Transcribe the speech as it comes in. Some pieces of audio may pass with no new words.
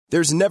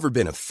There's never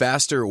been a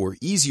faster or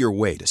easier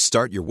way to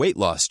start your weight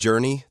loss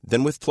journey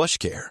than with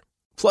PlushCare.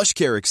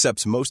 PlushCare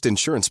accepts most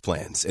insurance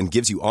plans and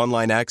gives you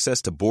online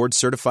access to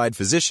board-certified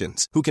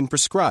physicians who can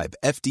prescribe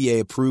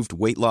FDA-approved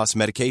weight loss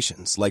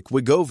medications like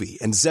Wegovy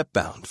and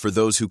Zepbound for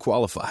those who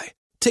qualify.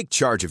 Take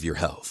charge of your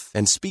health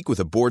and speak with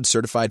a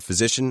board-certified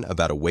physician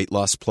about a weight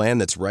loss plan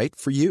that's right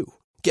for you.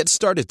 Get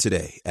started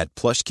today at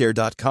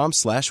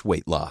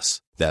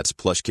plushcare.com/weightloss. That's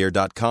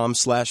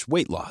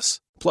plushcare.com/weightloss.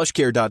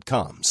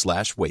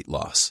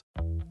 plushcare.com/weightloss.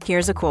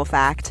 Here's a cool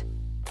fact.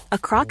 A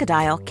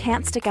crocodile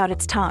can't stick out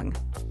its tongue.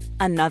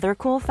 Another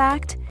cool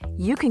fact,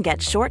 you can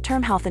get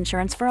short-term health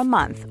insurance for a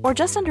month or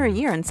just under a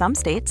year in some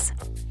states.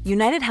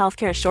 United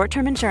Healthcare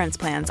short-term insurance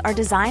plans are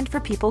designed for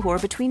people who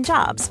are between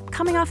jobs,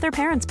 coming off their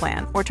parents'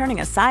 plan, or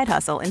turning a side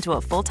hustle into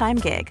a full-time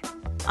gig.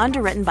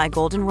 Underwritten by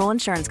Golden Rule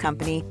Insurance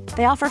Company,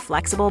 they offer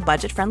flexible,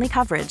 budget-friendly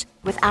coverage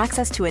with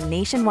access to a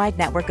nationwide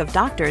network of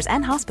doctors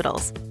and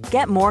hospitals.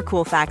 Get more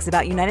cool facts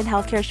about United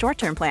Healthcare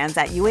short-term plans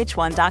at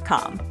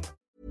uh1.com.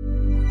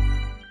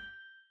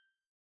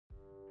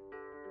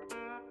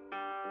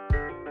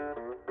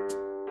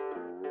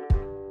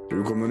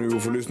 Du kommer nu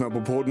att få lyssna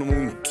på Podden om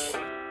ont.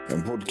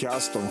 En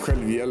podcast om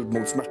självhjälp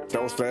mot smärta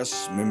och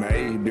stress med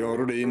mig, Björn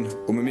Rodin,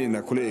 och med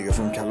mina kollegor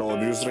från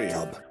Kaladius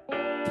Rehab.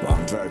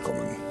 Varmt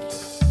välkommen.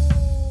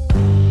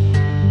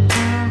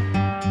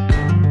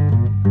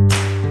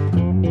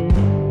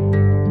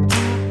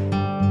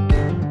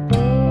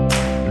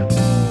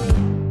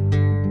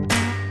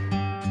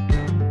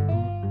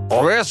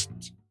 Ja visst.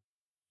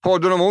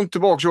 Podden om ont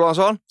tillbaka,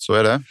 Johansson. Så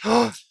är det.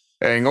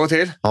 En gång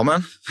till. Ja,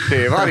 men.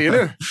 Det är varje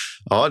nu.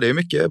 Ja, det är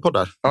mycket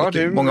poddar. Ja, mycket,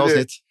 det är många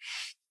avsnitt.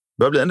 Det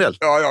börjar bli en del.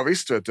 Ja,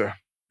 visst vet du.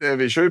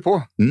 Vi kör ju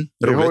på.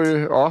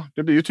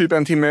 Det blir ju typ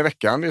en timme i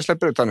veckan vi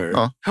släpper ut här nu.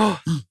 Ja.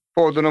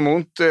 Podden om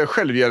ont,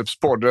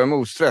 självhjälpspodden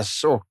mot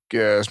stress och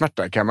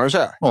smärta kan man ju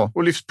säga. Ja.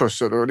 Och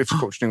livspussel och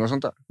livscoachning och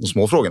sånt där. De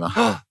små frågorna.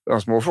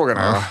 De små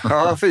frågorna.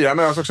 Ja, Fia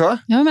med oss också.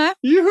 Jag är med.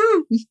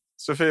 Juhu!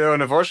 Sofia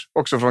Örnefors,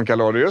 också från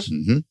Kaladius.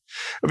 Mm-hmm.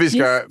 Och vi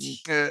ska,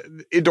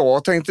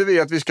 idag tänkte vi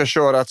att vi ska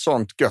köra ett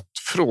sånt gött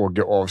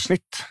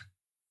frågeavsnitt.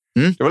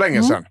 Mm. Det var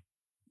länge sedan.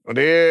 Och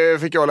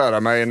det fick jag lära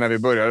mig när vi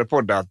började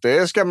podda att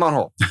det ska man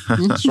ha.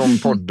 Som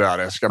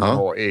poddare ska man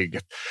ha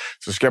eget.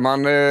 Så ska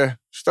man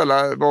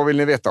ställa, vad vill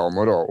ni veta om?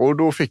 Och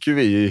då fick ju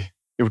vi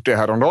gjort det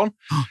här om dagen.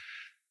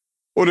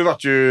 Och det var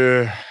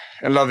ju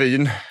en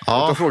lavin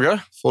av frågor.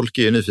 Folk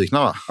är ju nyfikna,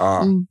 va?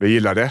 Ja, vi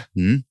gillar det.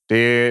 Mm. Det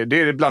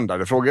är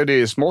blandade frågor. Det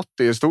är smått,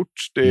 det är stort,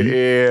 det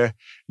är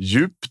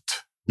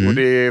djupt. Och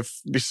det är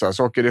vissa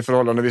saker är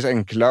förhållandevis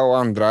enkla och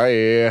andra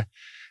är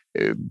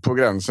på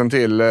gränsen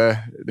till...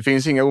 Det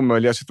finns inga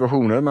omöjliga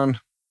situationer, men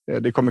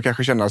det kommer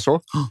kanske kännas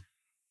så.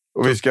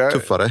 Och vi ska...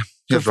 Tuffare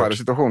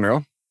situationer,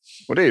 ja.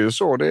 Och det är ju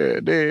så.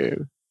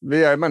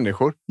 Vi är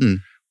människor.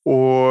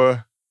 Och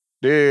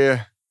det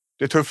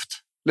är tufft.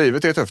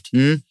 Livet är tufft.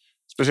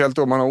 Speciellt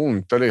om man har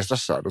ont eller är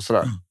stressad och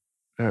sådär.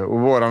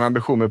 Och vår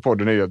ambition med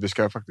podden är ju att vi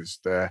ska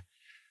faktiskt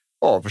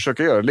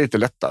försöka göra det lite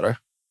lättare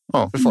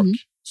för folk.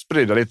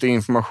 Sprida lite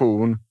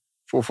information.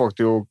 Få folk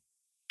till att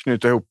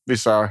knyta ihop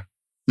vissa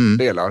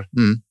delar.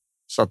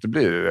 Så att det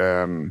blir,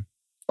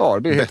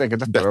 det blir helt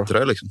enkelt lättare.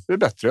 Bättre liksom. Det är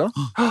bättre, ja.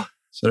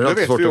 Så det är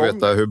alltid svårt att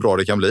veta hur bra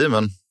det kan bli,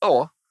 men...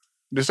 Ja,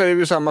 det säger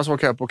vi samma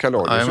sak här på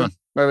Kaladius.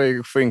 När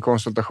vi får in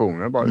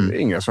konsultationer. Det är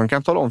ingen som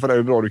kan tala om för dig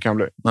hur bra du kan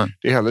bli. Nej.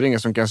 Det är heller ingen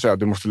som kan säga att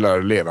du måste lära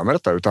dig leva med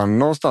detta. Utan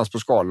någonstans på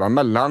skalan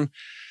mellan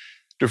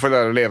du får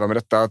lära dig leva med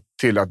detta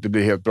till att det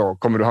blir helt bra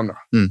kommer du hamna.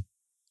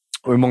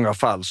 Och i många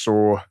fall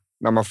så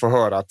när man får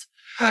höra att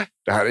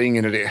det här är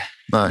ingen idé,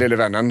 lille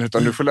vännen,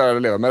 utan du får lära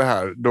dig leva med det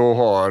här, då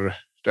har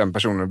den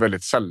personen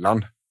väldigt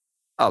sällan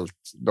allt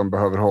de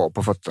behöver ha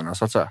på fötterna,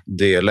 så att säga.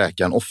 Det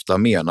läkaren ofta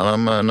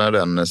menar när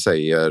den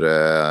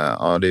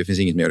säger det finns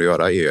inget mer att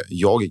göra är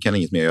jag kan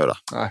inget mer göra.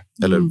 Nej.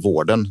 Eller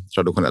vården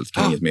traditionellt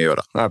kan inget mer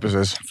göra. Nej,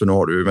 precis. För nu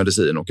har du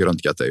medicin och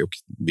röntgat dig och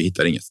vi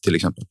hittar inget till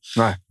exempel.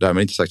 Nej.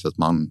 Därmed inte sagt att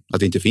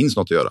det inte finns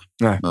något att göra.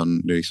 Nej.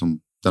 Men det är liksom,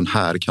 den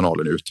här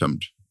kanalen är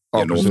uttömd. Det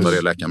är nog ofta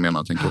det läkaren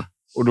menar, tänker jag.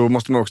 Och då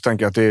måste man också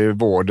tänka att det är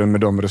vården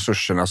med de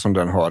resurserna som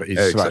den har i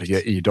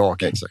Sverige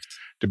idag. Exakt.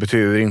 Det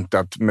betyder inte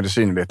att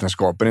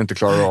medicinvetenskapen inte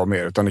klarar av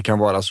mer, utan det kan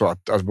vara så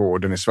att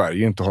vården i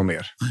Sverige inte har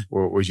mer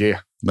att ge.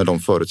 Med de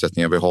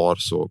förutsättningar vi har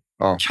så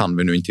kan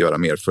vi nu inte göra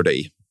mer för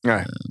dig.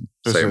 Nej,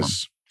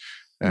 precis.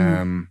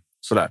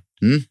 Sådär.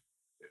 Mm.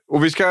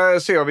 Och vi ska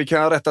se om vi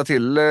kan rätta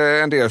till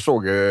en del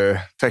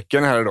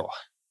frågetecken här idag.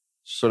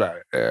 Sådär.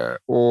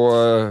 Och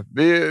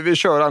vi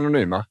kör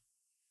anonyma.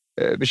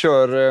 Vi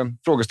kör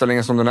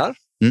frågeställningen som den är,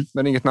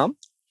 men inget namn.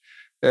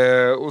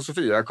 Och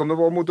Sofia kommer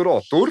vara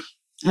moderator,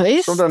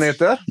 som den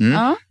heter.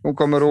 Hon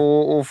kommer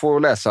att få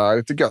läsa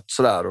lite gött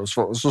sådär. Och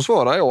så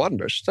svarar jag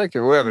Anders, tänker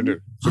jag. Och även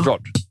du,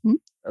 såklart.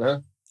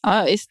 Eller?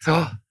 Ja, visst.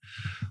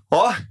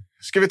 Ja,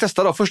 ska vi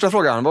testa då? Första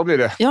frågan, vad blir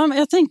det? Ja, men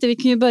jag tänkte vi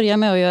kan ju börja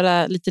med att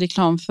göra lite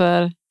reklam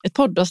för ett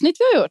poddavsnitt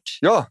vi har gjort.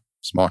 Ja.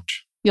 Smart.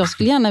 Jag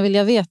skulle gärna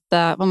vilja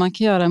veta vad man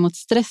kan göra mot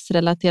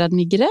stressrelaterad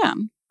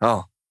migrän.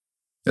 Ja.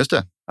 Just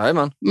det.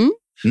 Jajamän.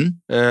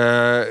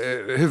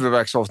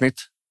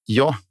 Huvudvärksavsnitt.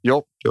 Ja.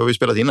 Det har vi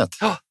spelat in ett.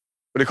 Ja.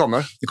 Och det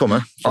kommer? Det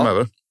kommer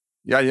framöver.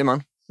 Ja.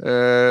 Jajamän.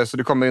 Så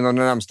det kommer inom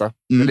den närmsta.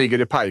 Det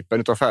ligger i pipen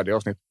utav färdiga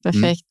avsnitt.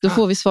 Perfekt, då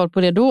får vi svar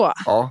på det då.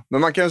 Ja,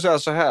 men man kan ju säga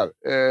så här.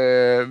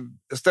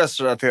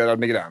 Stressrelaterad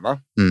migrän, va?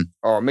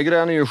 Ja,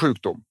 migrän är ju en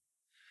sjukdom.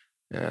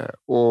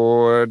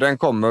 Och den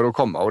kommer att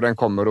komma och den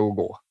kommer att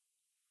gå.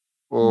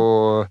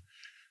 Och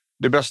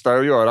det bästa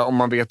att göra om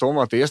man vet om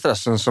att det är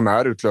stressen som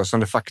är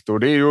utlösande faktor,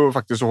 det är ju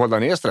faktiskt att hålla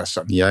ner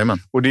stressen. Jajamän.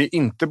 Och det är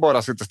inte bara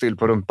att sitta still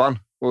på rumpan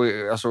och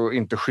alltså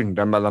inte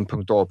skynda mellan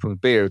punkt A och punkt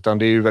B, utan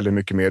det är ju väldigt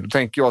mycket mer. Då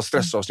tänker jag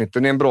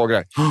stressavsnitten är en bra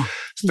grej.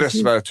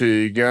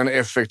 Stressverktygen,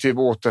 effektiv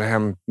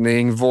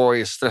återhämtning, vad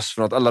är stress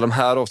för något? Alla de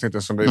här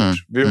avsnitten som vi har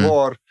gjort. Vi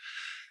har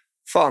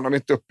om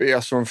inte uppe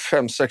i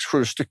 5, 6,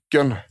 7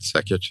 stycken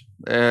säkert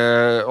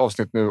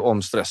avsnitt nu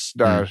om stress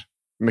där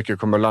mycket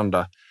kommer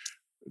landa.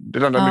 Det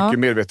landar mycket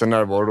medveten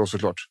närvaro då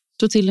såklart.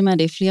 Då till och med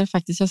det är fler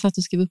faktiskt. Jag satt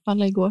och skrev upp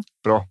alla igår.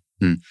 Bra.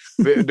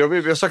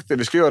 Vi har sagt det,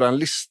 vi ska göra en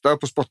lista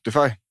på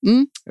Spotify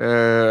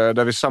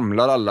där vi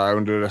samlar alla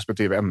under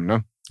respektive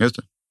ämnen. Just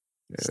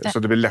det. Så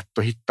det blir lätt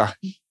att hitta.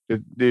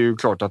 Det är ju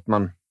klart att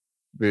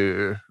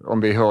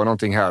om vi hör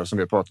någonting här som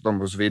vi har pratat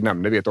om och så vi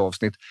nämner ett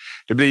avsnitt.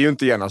 Det blir ju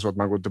inte gärna så att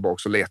man går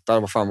tillbaka och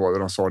letar. Vad fan var det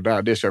de sa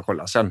där? Det ska jag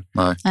kolla sen.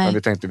 Nej. Men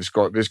vi tänkte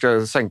vi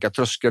ska sänka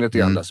tröskeln lite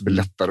grann där så det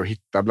blir lättare att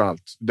hitta bland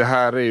allt. Det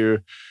här är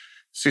ju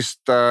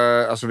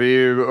vi är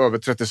ju över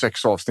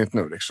 36 avsnitt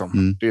nu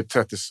liksom. Det är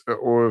 30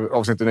 och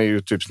avsnitten är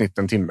ju typ snitt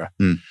en timme.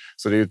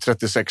 Så det är ju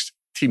 36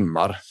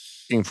 timmar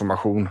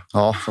information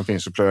som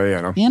finns att plöja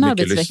igenom. Det är en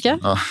arbetsvecka.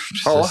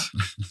 Ja,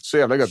 så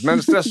jävla gött.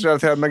 Men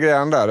stressrelaterad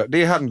migrän där,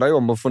 det handlar ju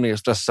om att få ner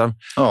stressen.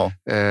 Ja.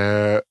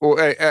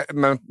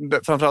 Men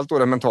framförallt då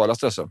den mentala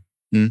stressen.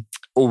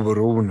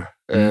 Oron.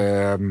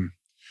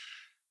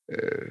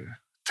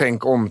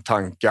 Tänk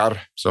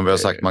omtankar. Som vi har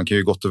sagt, man kan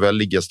ju gott och väl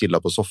ligga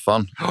stilla på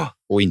soffan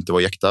och inte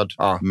vara jäktad,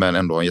 men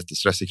ändå ha en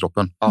jättestress i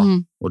kroppen.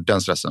 Och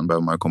den stressen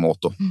behöver man komma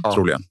åt då,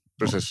 troligen.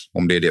 Precis.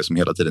 Om det är det som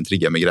hela tiden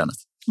triggar migränet.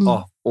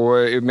 Ja,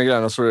 och i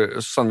migränen så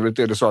sannolikt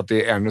är det så att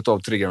det är en av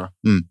triggarna.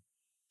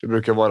 Det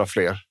brukar vara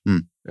fler.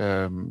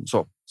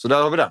 Så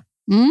där har vi det.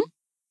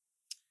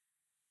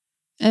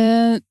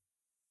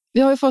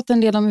 Vi har ju fått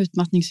en del om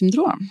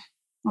utmattningssyndrom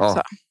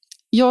också.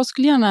 Jag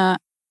skulle gärna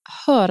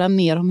höra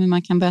mer om hur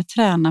man kan börja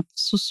träna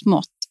så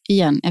smått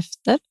igen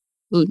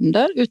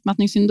under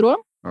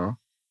utmattningssyndrom.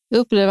 Jag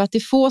upplever att det är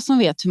få som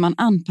vet hur man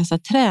anpassar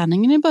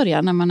träningen i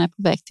början när man är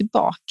på väg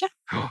tillbaka.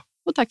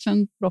 Och tack för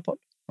en bra podd.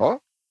 Ja,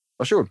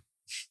 varsågod.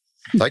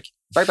 Tack.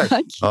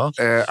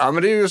 Ja.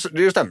 Men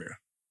det stämmer ju.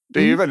 Det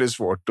är ju väldigt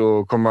svårt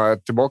att komma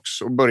tillbaka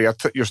och börja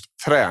just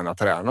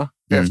träna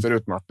efter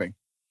utmattning.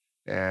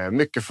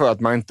 Mycket för att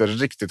man inte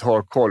riktigt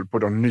har koll på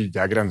de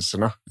nya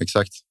gränserna.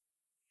 Exakt.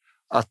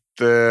 Att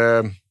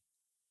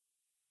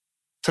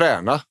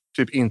träna,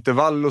 typ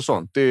intervall och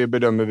sånt, det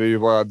bedömer vi ju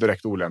vara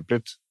direkt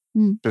olämpligt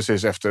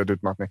precis efter ett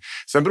utmattning.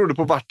 Sen beror det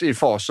på vart i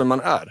fasen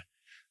man är.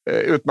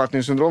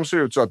 Utmattningssyndrom ser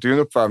ut så att det är en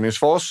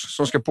uppvärmningsfas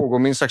som ska pågå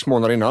minst 6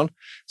 månader innan.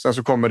 Sen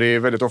så kommer det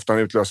väldigt ofta en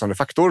utlösande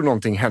faktor,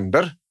 någonting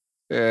händer.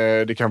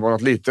 Det kan vara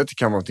något litet, det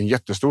kan vara något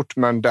jättestort,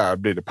 men där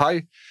blir det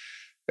paj.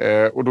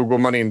 Och då går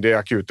man in det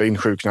akuta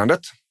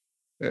insjuknandet.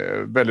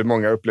 Väldigt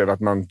många upplever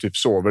att man typ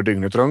sover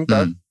dygnet runt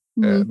där.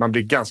 Man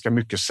blir ganska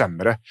mycket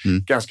sämre.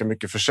 Ganska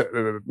mycket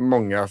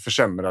många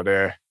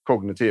försämrade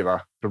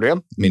kognitiva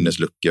problem.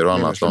 Minnesluckor och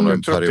annat.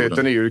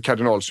 Tröttheten är ju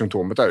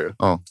kardinalsymptomet där ju.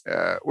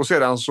 Och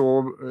sedan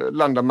så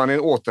landar man i en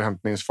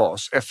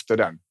återhämtningsfas efter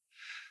den.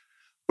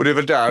 Och det är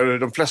väl där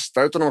de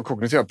flesta av de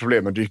kognitiva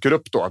problemen dyker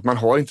upp då. Att man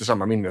har inte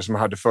samma minne som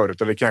man hade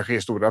förut. Eller det kanske är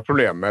stora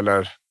problem.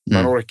 Eller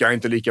man orkar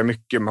inte lika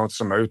mycket. Man har inte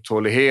samma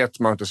uthållighet.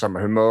 Man har inte samma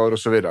humör och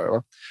så vidare.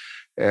 Va?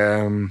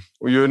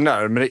 Och ju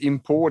närmare in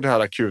på det här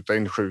akuta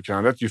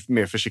insjuknandet, ju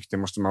mer försiktig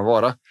måste man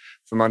vara.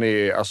 För man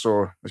är, jag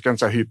ska inte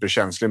säga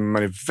hyperkänslig, men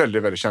man är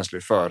väldigt, väldigt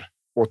känslig för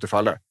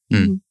återfallet.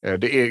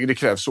 Det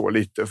krävs så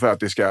lite för att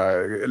det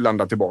ska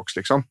landa tillbaks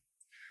liksom.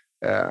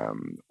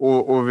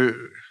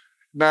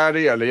 När det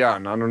gäller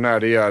hjärnan och när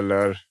det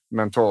gäller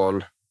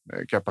mental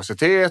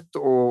kapacitet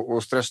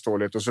och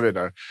stresstålighet och så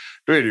vidare,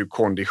 då är det ju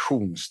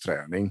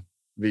konditionsträning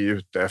vi är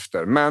ute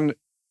efter. Men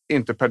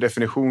inte per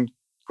definition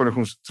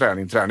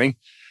konditionsträning,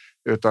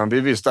 utan vi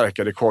vill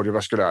stärka det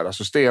kardiovaskulära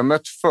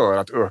systemet för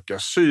att öka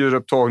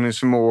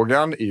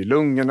syreupptagningsförmågan i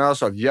lungorna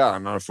så att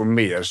hjärnan får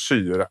mer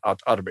syre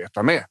att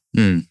arbeta med.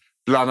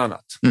 Bland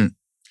annat.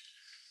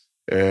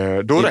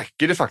 Då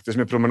räcker det faktiskt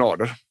med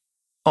promenader.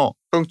 Ja,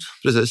 punkt.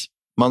 Precis.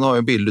 Man har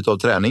en bild av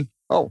träning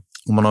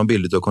och man har en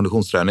bild av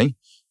konditionsträning.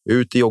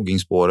 Ut i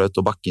joggingspåret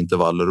och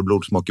backintervaller och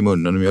blodsmak i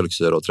munnen och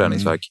mjölksyra och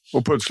träningsvärk.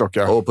 Och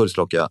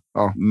pulsklocka.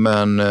 Ja.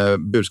 Men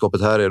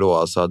budskapet här är då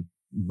alltså att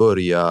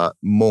börja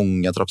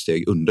många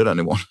trappsteg under den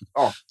nivån.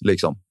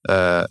 Liksom.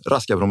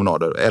 Raska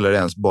promenader eller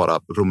ens bara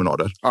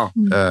promenader.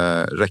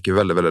 Räcker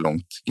väldigt, väldigt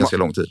långt. Ganska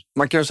lång tid.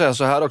 Man kan ju säga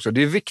så här också.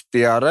 Det är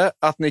viktigare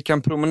att ni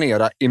kan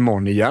promenera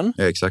imorgon igen.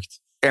 Exakt.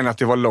 Än att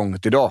det var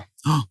långt idag.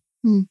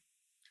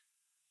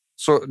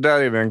 Så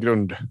där är vi en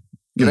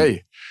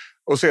grundgrej.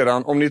 Och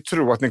sedan, om ni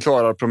tror att ni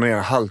klarar att promenera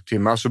en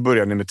halvtimme så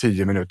börjar ni med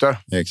 10 minuter.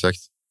 Exakt.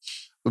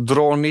 och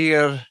dra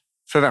ner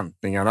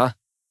förväntningarna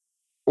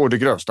och det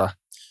grövsta.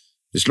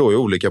 Det slår ju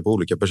olika på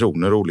olika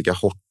personer och olika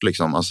hårt.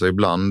 Liksom. Alltså,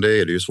 ibland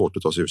är det ju svårt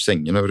att ta sig ur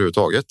sängen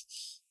överhuvudtaget.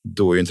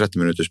 Då är ju en 30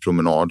 minuters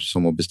promenad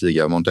som att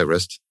bestiga Mount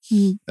Everest.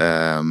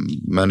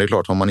 Men det är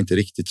klart, har man inte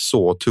riktigt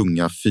så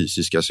tunga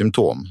fysiska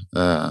symptom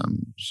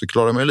så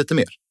klarar man ju lite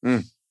mer.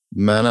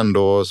 Men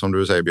ändå, som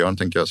du säger Björn,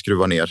 tänker jag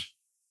skruva ner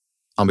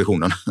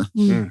ambitionen.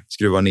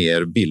 Skruva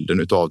ner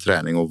bilden av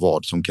träning och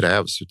vad som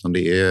krävs. Utan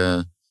det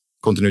är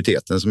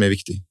kontinuiteten som är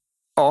viktig.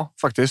 Ja,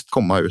 faktiskt.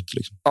 Komma ut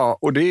liksom. Ja,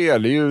 och det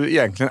gäller ju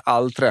egentligen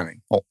all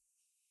träning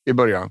i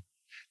början.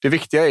 Det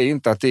viktiga är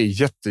inte att det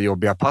är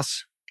jättejobbiga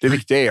pass. Det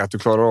viktiga är att du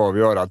klarar av att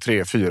göra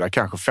 3, 4,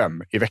 kanske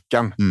 5 i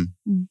veckan.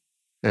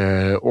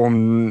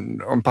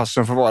 Om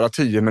passen får vara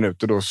 10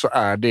 minuter då, så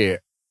är det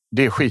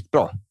är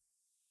skitbra.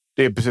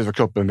 Det är precis vad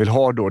kroppen vill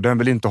ha då. Den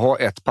vill inte ha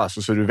ett pass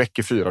och så är du väck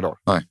i 4 dagar.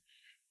 Nej.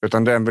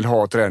 Utan den vill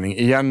ha träning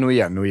igen och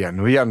igen och igen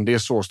och igen. Det är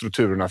så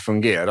strukturerna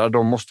fungerar.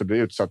 De måste bli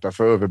utsatta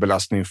för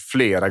överbelastning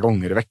flera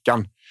gånger i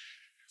veckan.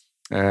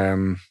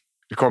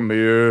 Det kommer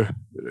ju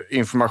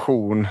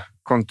information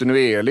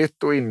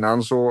kontinuerligt och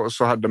innan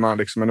så hade man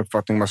liksom en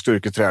uppfattning om att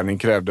styrketräning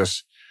krävdes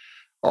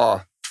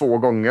 2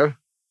 gånger.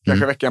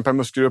 Kanske veckan per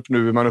muskelgrupp.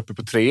 Nu är man uppe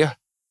på 3.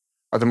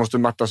 Att det måste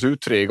mattas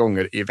ut 3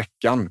 gånger i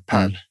veckan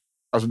per.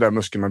 Alltså där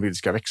muskeln man vill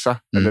ska växa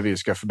eller vill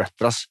ska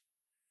förbättras.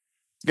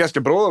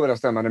 Ganska bra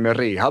överensstämmande med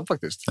rehab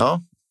faktiskt.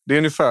 Ja. Det är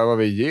ungefär vad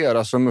vi ger.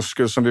 Alltså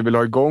muskel som vi vill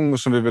ha igång och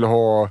som vi vill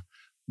ha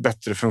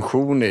bättre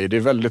funktion i. Det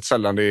är väldigt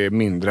sällan det är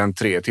mindre än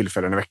 3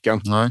 tillfällen i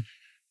veckan. Nej.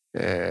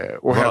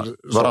 Och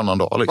varannan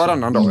dag liksom.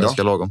 Varannan dag,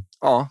 ganska lagom.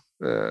 Ja,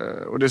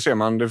 och det ser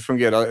man. Det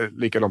fungerar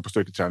likadant på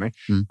styrketräning.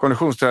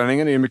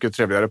 Konditionsträningen är ju mycket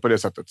trevligare på det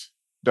sättet.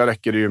 Där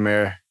räcker det ju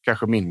med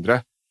kanske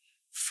mindre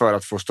för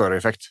att få större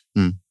effekt.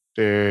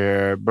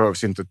 Det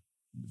behövs inte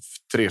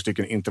 3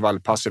 stycken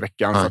intervallpass i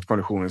veckan för att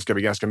konditionen ska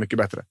bli ganska mycket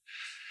bättre.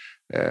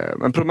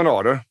 Men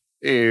promenader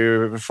är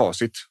ju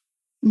facit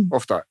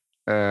ofta.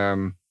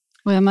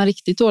 Och är man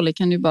riktigt dålig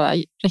kan det ju bara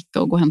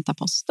räcka och gå och hämta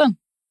posten.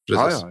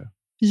 Precis. Ja.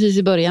 Precis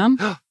i början.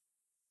 Ja.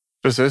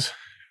 Precis.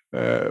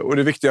 Och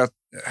det är viktigt att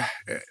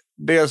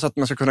dels att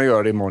man ska kunna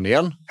göra det imorgon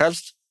igen,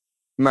 helst.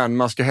 Men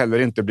man ska heller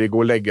inte gå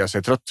och lägga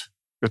sig trött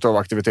utav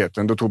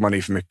aktiviteten. Då tog man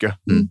i för mycket.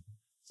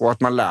 Och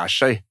att man lär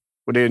sig.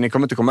 Och ni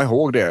kommer inte komma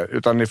ihåg det,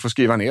 utan ni får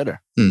skriva ner det.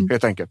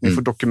 Helt enkelt. Ni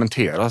får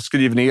dokumentera.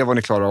 Skriv ner vad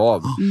ni klarar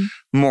av.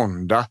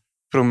 Måndag,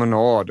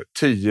 promenad,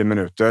 10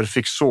 minuter.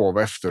 Fick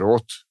sova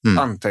efteråt.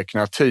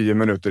 Anteckna, 10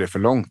 minuter är för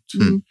långt.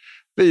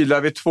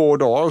 Vilar vi 2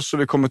 dagar så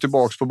vi kommer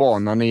tillbaka på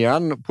banan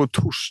igen. På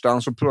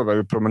torsdagen så provar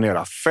vi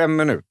promenera 5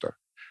 minuter.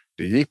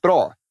 Det gick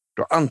bra.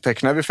 Då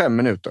antecknar vi 5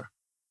 minuter.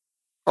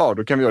 Ja,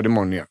 då kan vi göra det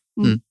imorgon igen.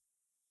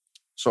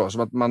 Så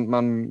som att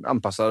man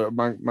anpassar,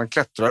 man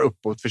klättrar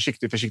uppåt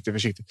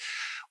försiktigt.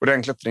 Och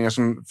den klättringen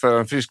som för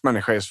en frisk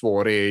människa är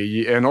svår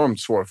är enormt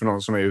svår för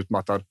någon som är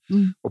utmattad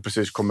och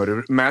precis kommer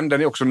ur. Men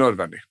den är också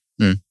nödvändig.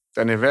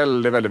 Den är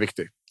väldigt, väldigt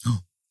viktig.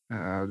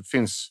 Det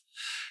finns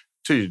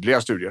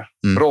tydliga studier,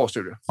 bra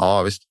studier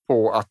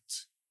på att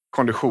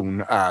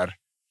kondition är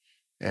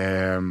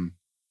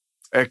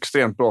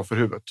extremt bra för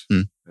huvudet.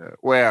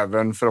 Och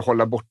även för att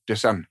hålla bort det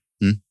sen.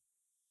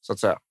 Så att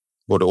säga.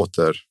 Både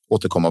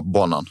återkomma på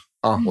banan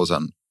och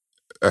sen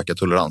öka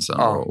toleransen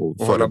och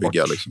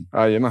förebygga. Liksom.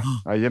 Jajamän.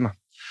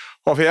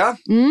 Hafia?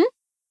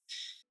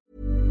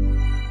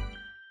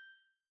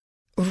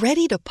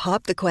 Ready to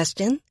pop the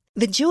question?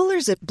 The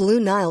jewelers at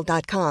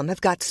BlueNile.com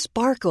have got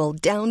sparkle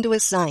down to a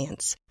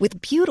science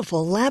with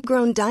beautiful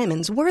lab-grown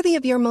diamonds worthy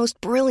of your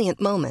most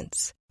brilliant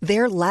moments.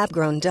 Their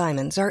lab-grown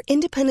diamonds are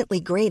independently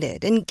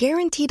graded and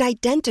guaranteed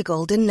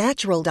identical to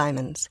natural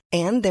diamonds,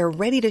 and they're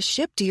ready to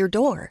ship to your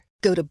door.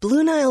 Go to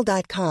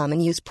BlueNile.com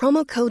and use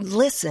promo code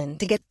LISTEN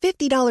to get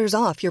 $50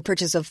 off your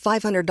purchase of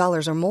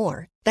 $500 or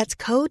more. That's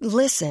code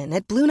LISTEN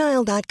at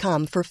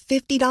BlueNile.com for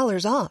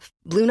 $50 off.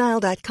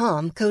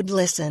 BlueNile.com, code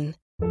LISTEN.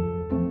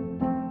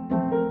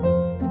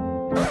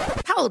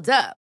 Hold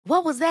up.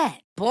 What was that?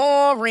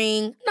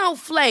 Boring. No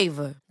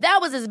flavor. That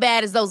was as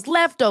bad as those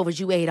leftovers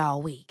you ate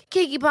all week.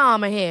 Keke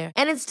Palmer here,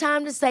 and it's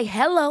time to say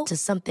hello to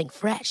something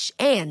fresh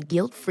and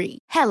guilt-free.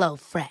 Hello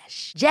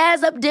Fresh.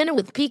 Jazz up dinner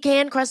with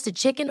pecan-crusted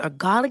chicken or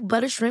garlic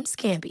butter shrimp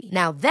scampi.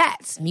 Now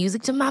that's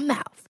music to my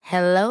mouth.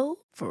 Hello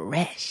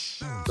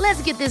Fresh.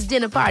 Let's get this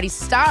dinner party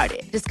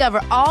started.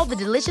 Discover all the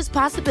delicious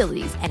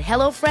possibilities at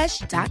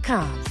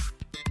hellofresh.com.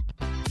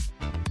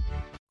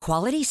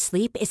 Quality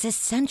sleep is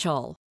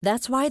essential.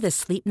 That's why the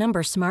Sleep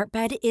Number Smart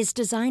Bed is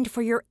designed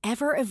for your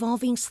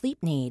ever-evolving sleep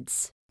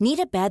needs. Need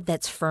a bed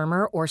that's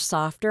firmer or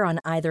softer on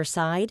either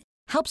side?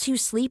 Helps you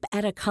sleep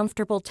at a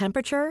comfortable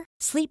temperature?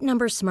 Sleep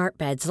Number Smart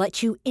Beds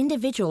let you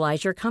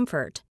individualize your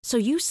comfort, so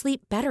you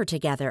sleep better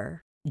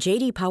together.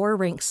 J.D. Power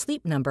ranks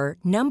Sleep Number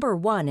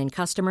 #1 in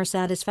customer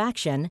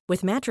satisfaction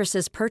with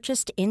mattresses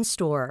purchased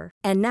in-store.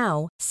 And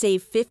now,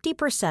 save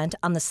 50%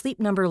 on the Sleep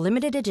Number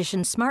Limited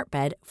Edition Smart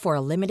Bed for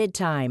a limited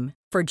time.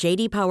 For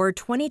J.D. Power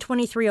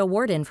 2023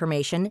 award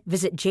information,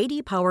 visit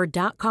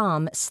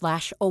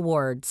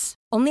jdpower.com/awards.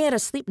 Only at a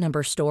Sleep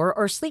Number store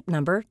or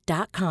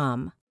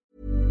sleepnumber.com.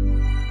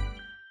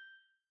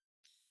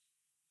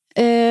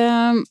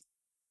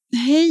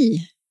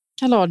 Hej,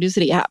 Kaladius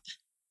Rehab.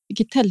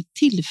 Vilket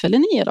tillfälle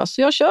ni ger oss,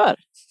 så jag kör.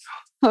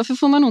 Varför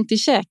får man ont i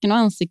käken och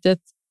ansiktet?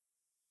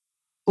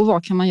 Och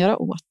vad kan man göra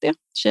åt det?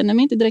 Känner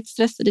mig inte direkt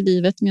stressad i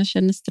livet, men jag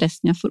känner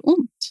stress när jag får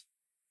ont.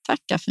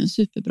 Tackar för en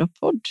superbra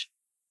podd.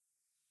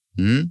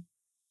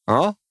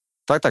 Ja,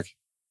 tack.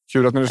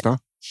 Kul att ni lyssnar.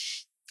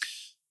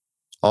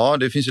 Ja,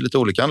 det finns ju lite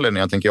olika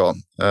anledningar, tänker jag.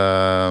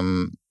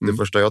 Det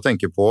första jag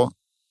tänker på,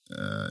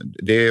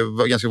 det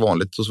är ganska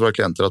vanligt hos våra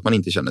klienter att man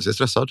inte känner sig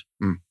stressad.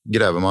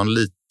 Gräver man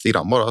lite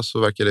grann bara så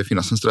verkar det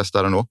finnas en stress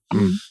där ändå.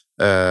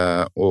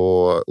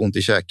 Och ont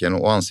i käken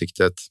och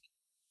ansiktet.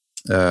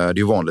 Det är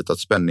ju vanligt att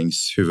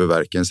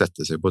spänningshuvudvärken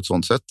sätter sig på ett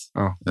sånt sätt.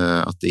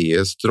 Att det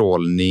är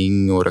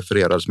strålning och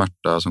refererad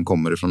smärta som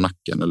kommer ifrån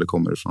nacken eller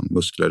kommer ifrån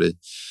muskler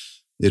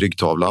i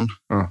ryggtavlan.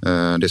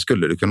 Det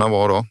skulle det kunna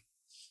vara då.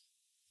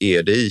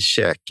 Är det i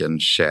käken,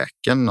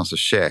 alltså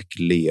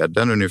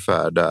käkleden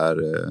ungefär där...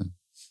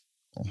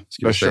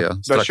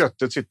 Där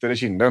köttet sitter i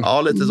kinden.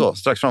 Ja, lite så.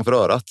 Strax framför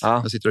örat.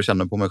 Jag sitter och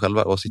känner på mig själv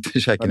och sitter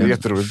i käken. Det är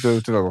jätteroligt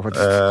faktiskt.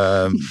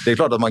 Det är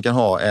klart att man kan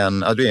ha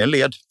det är en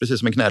led, precis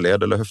som en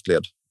knäled eller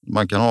höftled.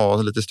 Man kan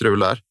ha lite strul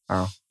där.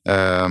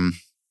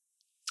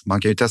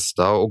 Man kan ju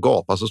testa och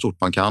gapa så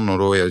stort man kan, och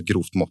då är ett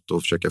grovt mått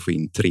att försöka få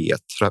in 3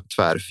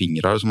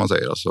 tvärfingrar som man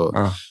säger. Alltså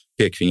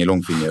pekfinger,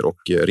 långfinger och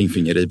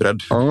ringfinger i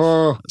bredd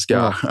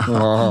ska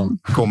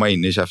komma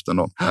in i käften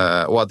då.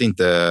 Och att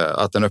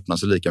den öppnar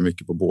sig lika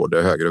mycket på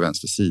både höger och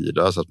vänster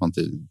sida, så att man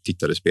inte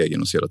tittar i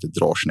spegeln och ser att det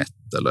drar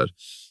snett eller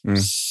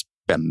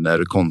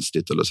spänner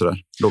konstigt eller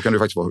sådär. Då kan det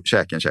faktiskt vara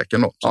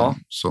käken då,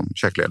 som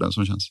käkleden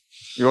som känns.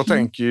 Jag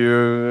tänker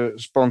ju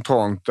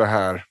spontant det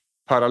här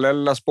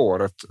parallella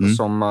spåret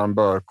som man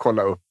bör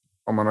kolla upp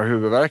om man har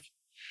huvudvärk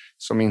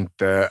som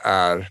inte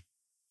är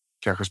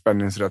kanske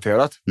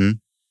spänningsrelaterat.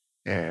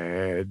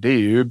 Det är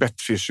ju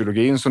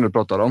bettfysiologin som du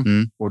pratar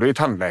om. Och det är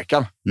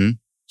tandläkaren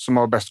som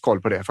har bäst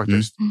koll på det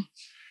faktiskt.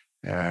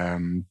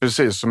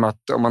 Precis som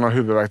att om man har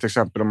huvudvärk till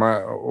exempel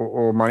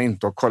och man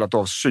inte har kollat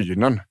av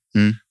synen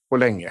på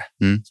länge,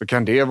 så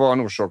kan det vara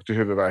en orsak till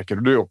huvudvärken.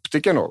 Och det är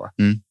optiken då, va?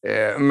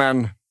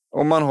 Men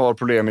om man har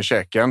problem i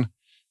käken,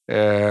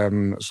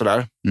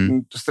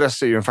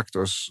 stress är ju en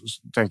faktor,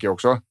 tänker jag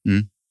också.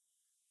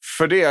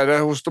 För det är det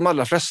hos de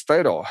allra flesta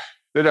idag.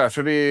 Det är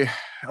därför vi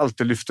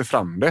alltid lyfter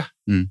fram det.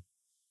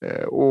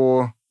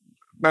 Och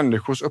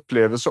människors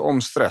upplevelse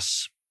om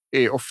stress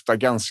är ofta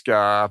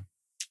ganska,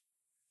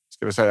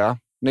 ska vi säga,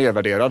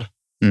 nedvärderad.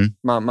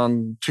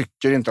 Man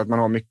tycker inte att man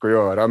har mycket att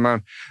göra,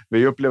 men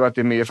vi upplever att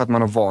det är mer för att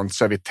man har vant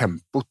sig vid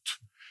tempot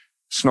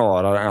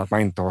snarare än att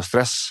man inte har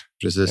stress.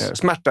 Precis.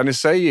 Smärtan i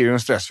sig är ju en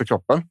stress för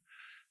kroppen.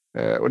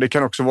 Och det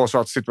kan också vara så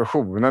att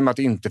situationen med att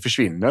det inte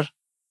försvinner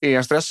är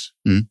en stress.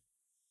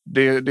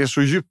 Det är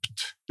så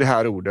djupt det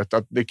här ordet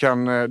att det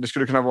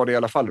skulle kunna vara det i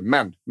alla fall.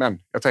 Men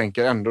jag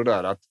tänker ändå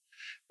där att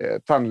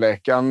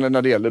tandläkaren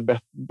när det gäller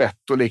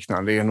bett och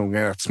liknande är nog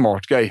en rätt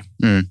smart grej.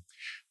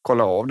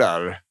 Kolla av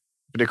där.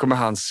 För det kommer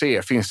han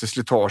se. Finns det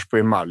slitage på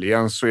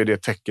emaljen så är det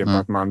ett tecken på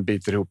att man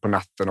biter ihop på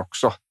natten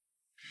också.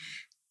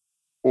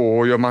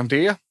 Och gör man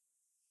det,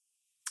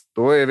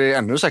 då är vi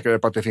ännu säkrare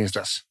på att det finns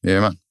stress.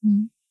 Jajamän.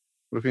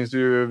 Och då finns det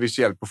ju viss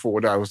hjälp att få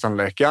där hos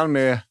tandläkaren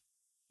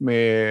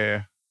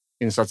med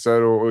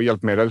insatser och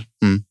hjälpmedel,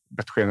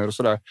 bettskenor och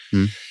sådär.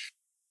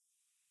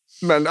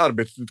 Men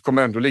arbetet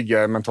kommer ändå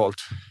ligga mentalt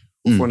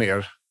och få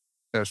ner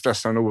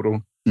stressen och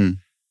oron.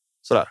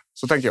 Sådär,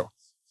 så tänker jag.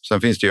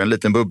 Sen finns det ju en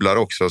liten bubblare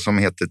också som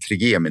heter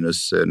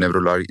trigeminus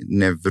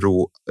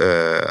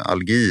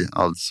neuralgi,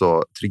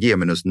 alltså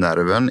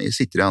trigeminusnerven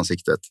sitter i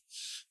ansiktet.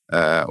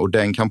 Och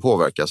den kan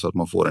påverka så att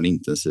man får en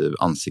intensiv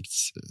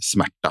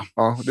ansiktssmärta.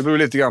 Ja, det beror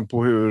lite grann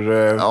på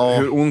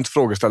hur ont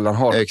frågeställaren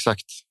har.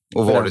 Exakt,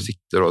 och var det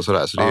sitter och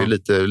sådär. Så det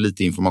är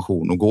lite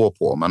information att gå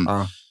på, men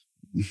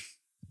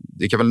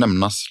det kan väl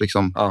nämnas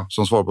liksom,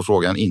 som svar på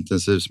frågan,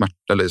 intensiv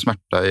smärta eller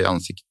smärta i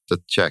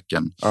ansiktet,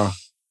 käken.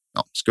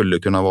 Skulle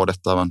kunna vara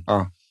detta. Men...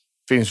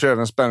 Det finns ju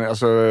även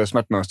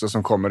smärtmönster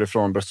som kommer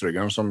ifrån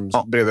bröstryggen som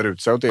breder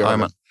ut sig åt det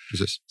hållet.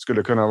 Precis.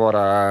 Skulle kunna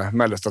vara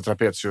mellersta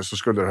trapezius och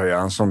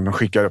skulderhöjan som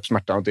skickar upp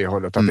smärtan åt det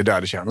hållet, att det är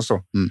där det känns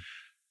så.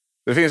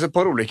 Det finns ett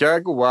par olika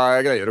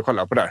goda grejer att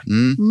kolla på där.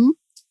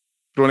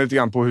 Beror lite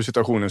grann på hur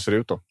situationen ser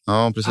ut då.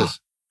 Ja, precis.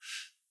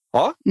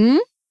 Ja.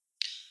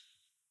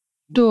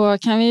 Då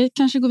kan vi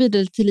kanske gå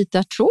vidare till lite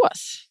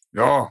artros.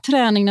 Ja.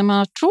 Träning när man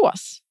har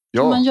artros.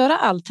 Kan man göra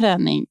all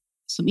träning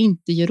som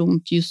inte gör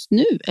ont just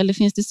nu? Eller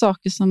finns det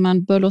saker som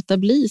man bör låta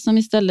bli som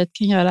istället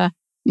kan göra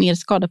mer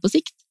skada på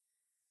sikt?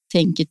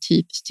 Tänker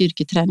typ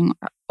styrketräning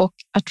och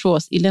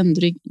artros i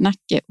ländrygg,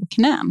 nacke och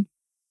knän.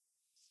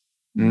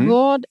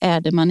 Vad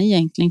är det man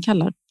egentligen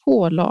kallar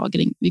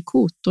pålagring vid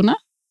kotorna?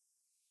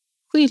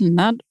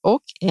 Skillnad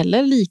och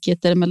eller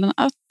likheter mellan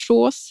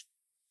artros,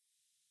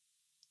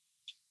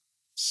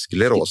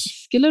 skleros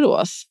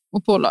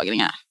och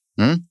pålagringar.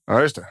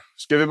 Ja, just det.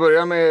 Ska vi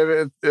börja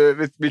med,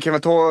 vi kan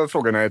väl ta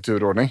frågorna i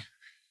turordning.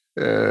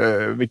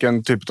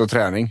 Vilken typ av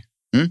träning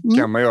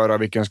kan man göra,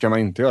 vilken ska man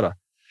inte göra?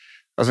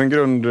 Alltså en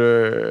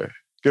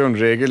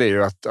grundregel är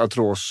ju att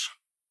artros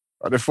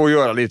Ja, det får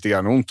göra lite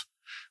grann ont.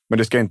 Men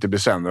det ska inte bli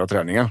sämre av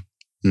träningen.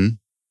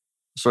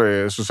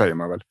 Så säger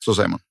man väl. Så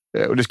säger man.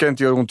 Och det ska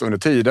inte göra ont under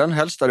tiden.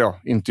 Helst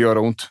inte göra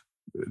ont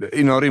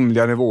inom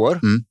rimliga nivåer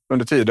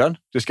under tiden.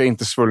 Det ska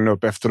inte svullna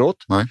upp efteråt.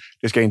 Nej.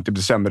 Det ska inte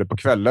bli sämre på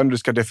kvällen. Det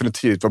ska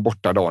definitivt vara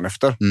borta dagen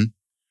efter.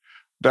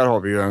 Där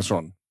har vi ju en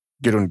sån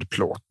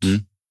grundplåt.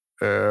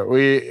 Och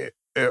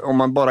om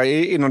man bara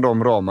är inom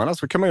de ramarna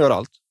så kan man göra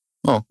allt.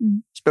 Ja.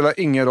 Spelar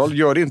ingen roll.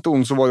 Gör det inte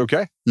ont så var det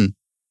okej.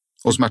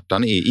 Och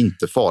smärtan är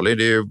inte farlig.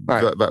 Det är ju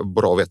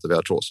bra att veta vid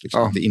artros.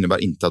 Liksom. Ja. Det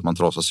innebär inte att man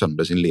trasar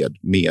sönder sin led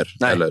mer.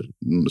 Nej. Eller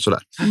sådär.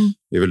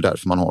 Det är väl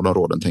därför man har de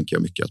råden, tänker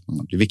jag mycket. Att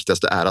det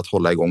viktigaste är att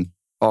hålla igång.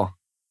 Ja,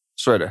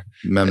 så är det.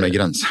 Men med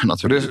gränser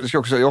naturligtvis. Det ska jag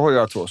också säga, jag har ju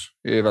artros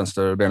i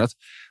vänsterbenet.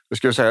 Jag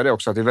skulle säga det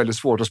också, att det är väldigt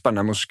svårt att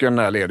spänna muskeln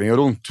när leden gör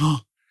ont.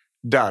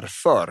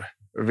 Därför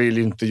vill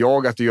inte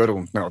jag att det gör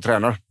ont när jag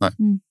tränar. Nej.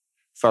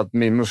 För att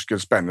min muskel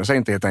spänner sig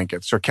inte helt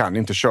enkelt. Så jag kan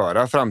inte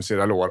köra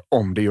framsida lår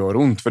om det gör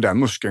ont. För den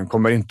muskeln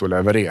kommer inte att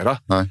leverera.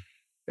 Nej.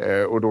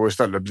 Och då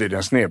istället blir det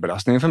en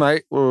snedbelastning för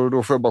mig. Och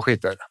då får jag bara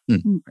skita i det.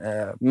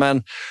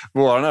 Men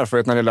vår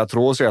erfarenhet när det gäller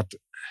artros är att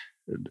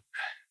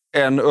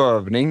en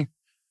övning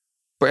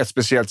på ett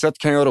speciellt sätt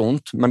kan göra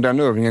ont. Men den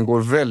övningen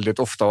går väldigt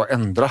ofta att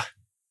ändra.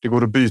 Det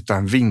går att byta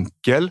en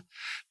vinkel.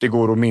 Det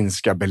går att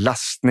minska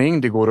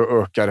belastning. Det går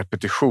att öka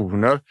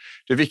repetitioner.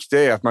 Det viktiga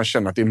är att man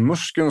känner att det är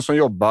muskeln som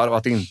jobbar och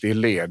att det inte är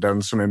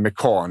leden som är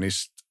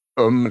mekaniskt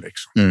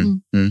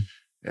liksom.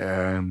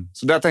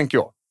 Så där tänker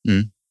jag.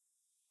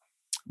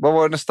 Vad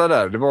var nästa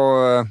där? Det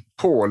var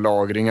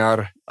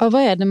pålagringar. Ja,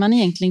 vad är det man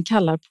egentligen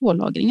kallar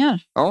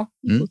pålagringar? Ja.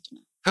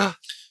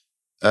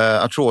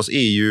 Artros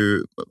är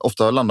ju,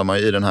 ofta landar man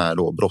i den här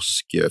då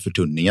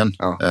broskförtunningen.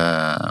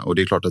 Och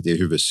det är klart att det är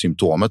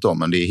huvudsymptomet då,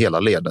 men det är hela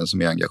leden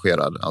som är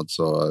engagerad.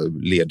 Alltså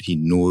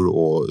ledhinnor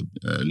och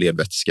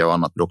ledvätska och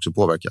annat blir också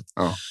påverkat.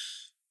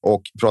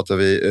 Och pratar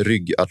vi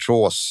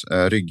ryggartros,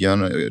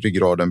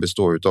 ryggraden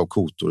består av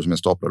kotor som är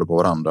staplade på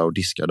varandra och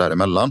diskar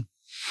däremellan.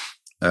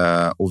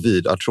 Och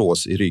vid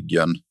artros i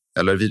ryggen,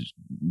 eller vid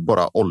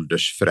bara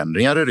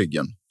åldersförändringar i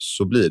ryggen,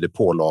 så blir det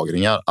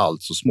pålagringar,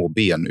 alltså små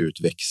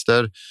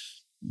benutväxter,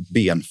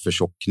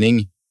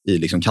 benförtjockning i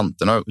liksom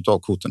kanterna utav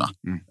kotorna.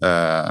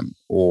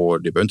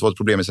 Och det behöver inte vara ett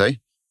problem i sig,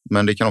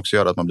 men det kan också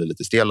göra att man blir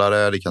lite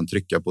stelare, det kan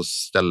trycka på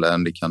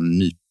ställen, det kan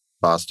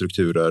nypa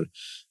strukturer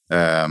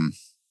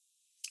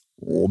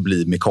och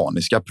bli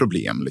mekaniska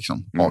problem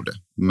liksom, av det.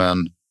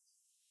 Men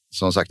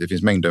som sagt, det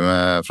finns mängder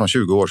med, från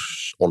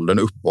 20-årsåldern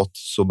uppåt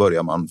så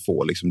börjar man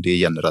få liksom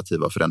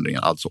degenerativa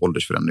förändringar, alltså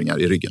åldersförändringar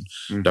i ryggen,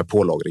 där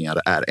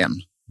pålagringar är en.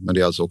 Men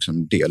det är alltså också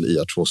en del i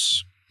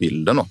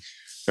artrosbilden då.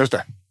 Just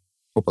det.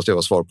 Hoppas det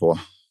var svar på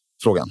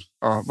frågan.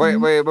 Ja,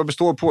 vad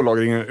består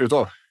pålagringen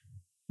utav?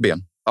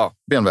 Ben. Ja.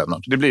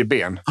 Benvävnad. Det blir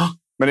ben.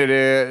 Men är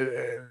det,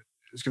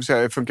 ska vi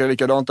säga, funkar det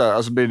likadant där?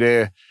 Alltså blir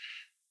det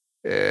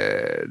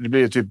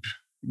blir typ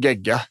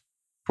gegga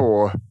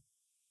på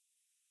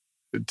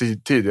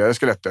tidigare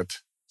skelettet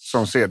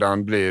som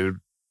sedan blir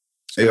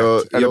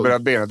eller börjar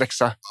benet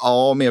växa?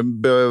 Ja, mer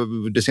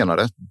det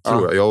senare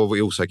tror jag. Jag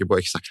är osäker på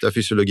exakta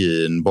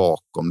fysiologin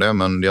bakom det,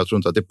 men jag tror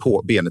inte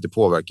att benet är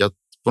påverkat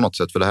på något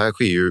sätt, för det här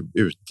sker ju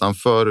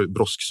utanför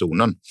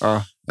broskzonen.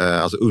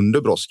 Alltså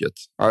under brosket.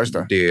 Ja, just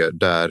det. Det är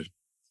där,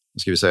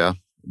 vad ska vi säga,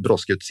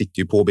 brosket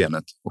sitter ju på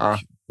benet och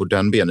på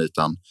den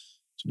benytan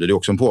så blir det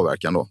också en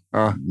påverkan då.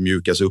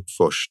 Mjukas upp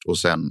först och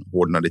sen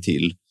hårdnar det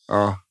till.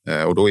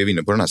 Och då är vi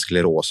inne på den här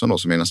sklerosen då,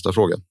 som är nästa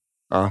fråga.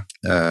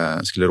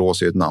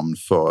 Skleros är ett namn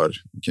för,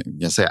 kan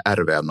jag säga,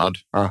 ärrvävnad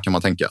kan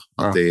man tänka.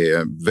 Att det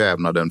är,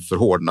 vävnaden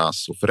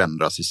förhårdnas och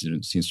förändras i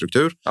sin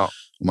struktur.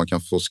 Och man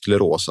kan få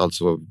skleros,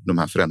 alltså de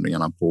här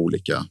förändringarna på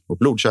olika, på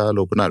blodkärl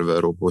och på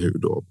nerver och på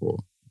hud och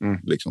på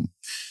liksom,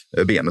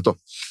 benet då.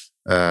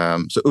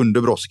 Så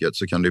under brosket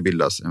så kan det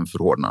bildas en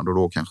förhårdnad och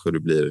då kanske det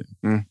blir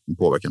en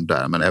påverkan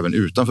där, men även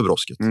utanför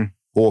brosket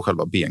på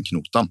själva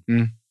benknotan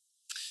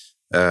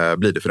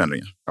blir det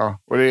förändringar.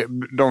 Ja, och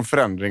de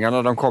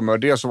förändringarna, de kommer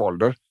dels av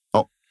ålder.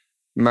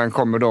 Men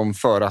kommer de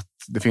för att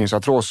det finns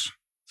artros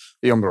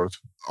i området?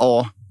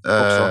 Ja,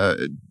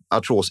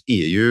 artros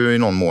är ju i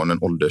någon mån en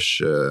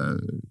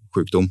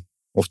ålderssjukdom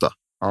ofta.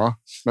 Ja,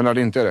 men när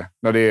det inte är det?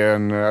 När det är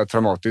en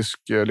traumatisk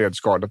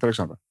ledskada till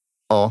exempel?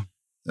 Ja,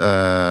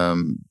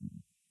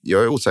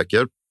 jag är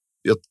osäker.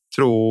 Jag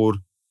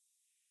tror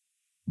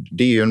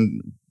det är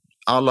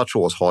all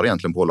artros har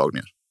egentligen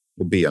pålagningar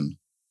och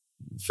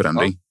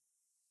benförändring.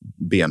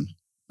 Ben,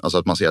 alltså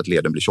att man ser att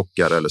leden blir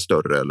tjockare eller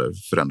större eller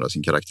förändrar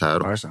sin karaktär.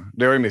 Ja,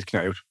 det har ju mitt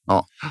knä gjort.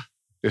 Ja.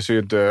 Det ser ju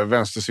inte,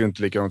 vänster ser ju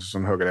inte likadant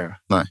som höger är.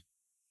 Nej.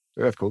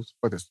 Det är rätt coolt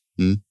faktiskt.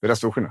 Det är rätt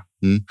stor skillnad.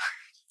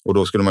 Och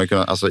då skulle man ju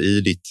kunna, alltså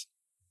i ditt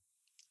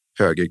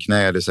högerknä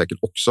är det säkert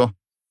också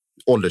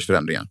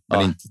åldersförändringar,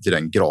 men inte till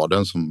den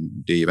graden som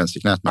det är i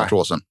vänsterknät med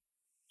artrosen.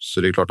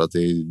 Så det är klart att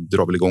det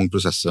drar väl igång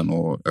processen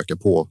och ökar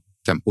på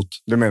tempot.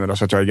 Du menar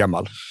alltså att jag är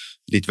gammal?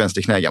 Ditt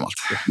vänsterknä är gammalt.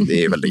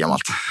 Det är väldigt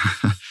gammalt.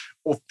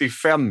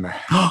 85.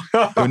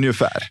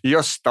 Ungefär.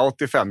 Gösta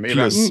 85.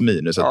 Plus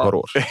minus ett par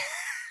år.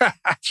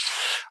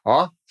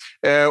 Ja.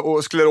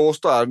 Och skleros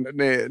då,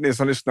 ni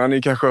som lyssnar,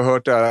 ni kanske har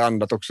hört det här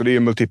annat också. Det är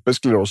multipel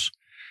skleros,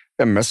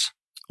 MS.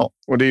 Ja.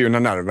 Och det är ju när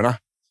nerverna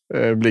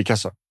blir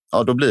kassa.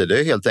 Ja, då blir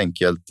det helt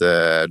enkelt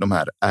de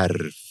här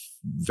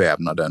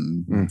ärrvävnaden,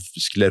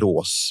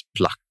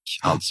 sklerosplack,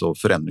 alltså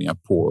förändringar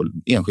på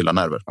enskilda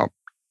nerver. Ja.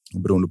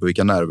 Och beroende på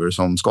vilka nerver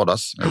som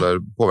skadas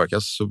eller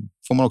påverkas så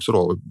får man också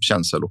då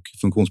känsel- och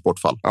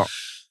funktionsbortfall. Ja.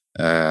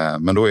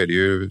 Men då är det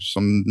ju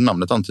som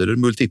namnet antyder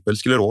multipel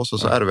skleros,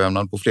 alltså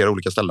ärrvävnad på flera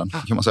olika ställen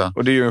kan man säga.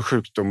 Och det är ju en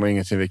sjukdom och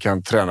ingenting vi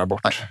kan träna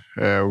bort.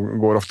 Och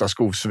går ofta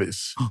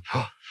skovsvis.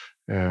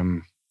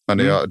 Men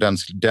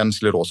den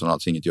sklerosen har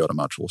alltså inget att göra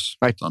med artros.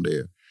 Nej. Utan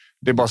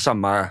det är bara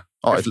samma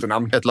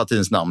efternamn. Ett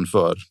latinskt namn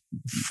för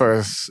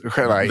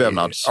själva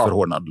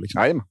vävnadsförhårdnad.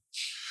 Liksom. Nej.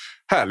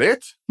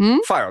 Härligt.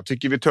 Fan, jag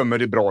tycker vi tömmer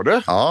det bra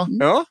du. Ja.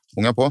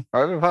 Fånga på.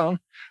 Ja, fan.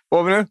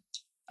 Vad har vi nu?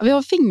 Vi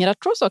har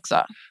fingerartros också.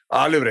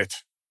 Ja, lurigt.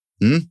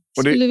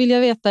 Och skulle vilja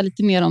veta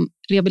lite mer om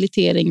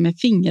rehabilitering med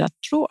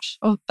fingerartros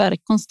och värk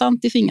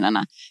konstant i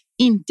fingrarna.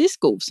 Inte i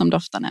skov som det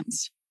ofta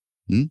nämns.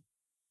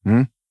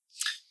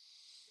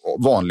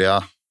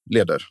 Vanliga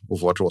leder att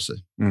få artros i.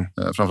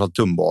 Framförallt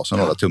tumbasen,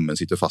 där tummen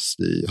sitter fast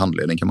i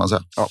handleden kan man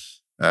säga. Ja.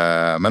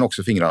 Men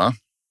också fingrarna.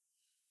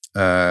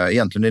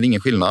 Egentligen är det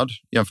ingen skillnad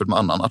jämfört med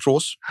annan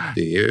artros.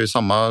 Det är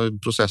samma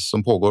process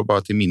som pågår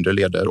bara till mindre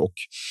leder och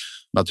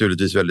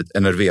naturligtvis väldigt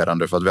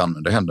enerverande för att vi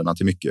använder händerna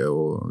till mycket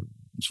och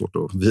svårt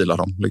att vila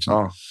dem. Liksom.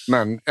 Ja,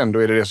 men ändå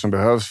är det som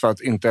behövs för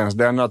att inte ens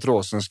den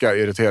artrosen ska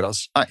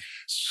irriteras. Nej,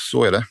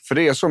 så är det. För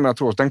det är som med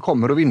artros, den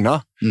kommer att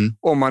vinna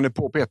om man är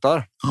på och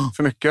petar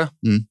för mycket.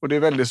 Och det är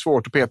väldigt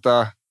svårt att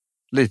peta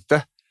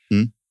lite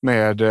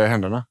med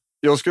händerna.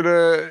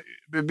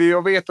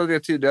 Jag vet att det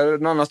tidigare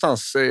någon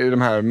annanstans i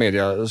de här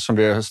media som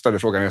vi ställer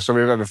frågan i, så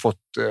vi har även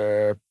fått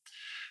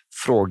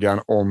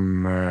frågan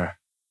om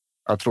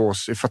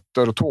artros i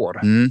fötter och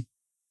tår.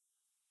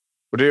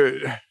 Och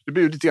det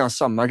blir ju lite grann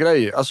samma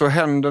grej. Alltså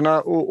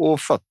händerna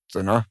och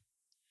fötterna.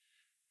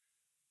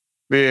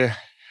 Det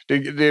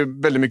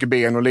är väldigt mycket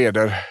ben och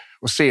leder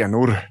och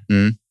senor.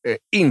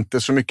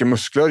 Inte så mycket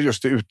muskler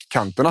just i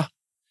utkanterna.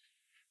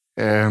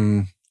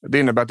 Det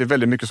innebär att det är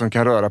väldigt mycket som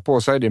kan röra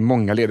på sig. Det är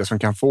många leder som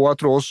kan få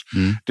artros.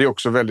 Det är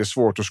också väldigt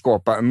svårt att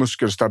skapa en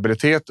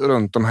muskelstabilitet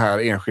runt de här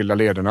enskilda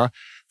lederna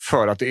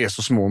för att det är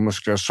så små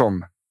muskler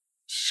som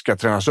ska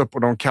tränas upp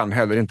och de kan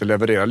heller inte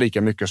leverera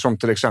lika mycket som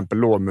till exempel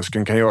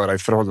lårmuskeln kan göra i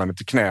förhållande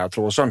till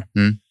knäartrosen.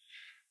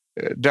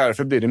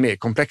 Därför blir det mer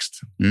komplext.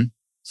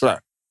 Sådär,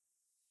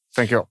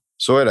 tänker jag.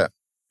 Så är det.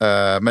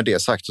 Med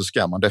det sagt så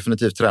ska man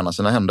definitivt träna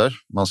sina händer.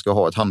 Man ska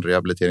ha ett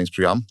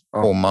handrehabiliteringsprogram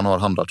om man har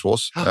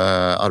handartros.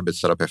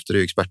 Arbetsterapeuter är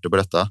ju experter på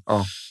detta.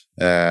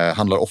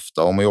 Handlar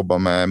ofta om att jobba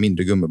med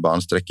mindre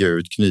gummiband, sträcka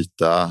ut,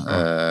 knyta,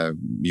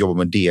 jobba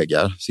med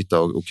degar, sitta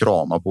och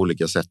krama på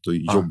olika sätt och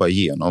jobba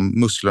igenom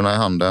musklerna i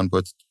handen på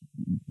ett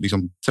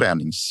liksom,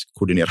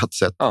 träningskoordinerat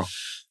sätt.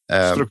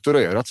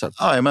 Strukturerat sätt.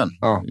 Jajamän.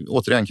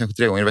 Återigen kanske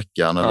 3 gånger i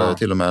veckan eller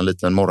till och med en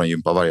liten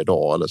morgongympa varje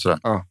dag eller sådär.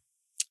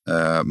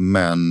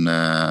 Men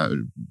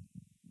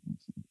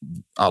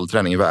all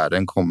träning i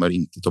världen kommer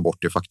inte ta bort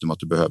det faktum att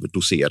du behöver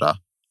dosera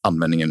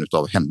användningen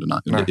av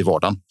händerna i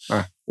vardagen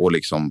och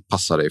liksom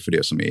passa dig för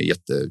det som är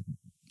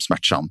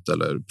jättesmärtsamt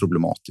eller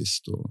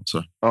problematiskt och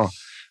sådär.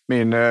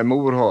 Min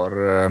mor har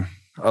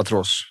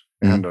artros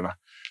i händerna.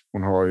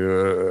 Hon har ju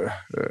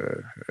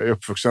är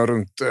uppvuxen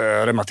runt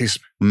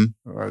reumatism.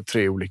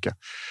 3 olika.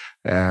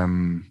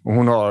 Och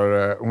hon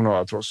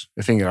har artros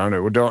i fingrarna nu.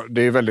 Och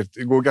det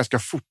går ganska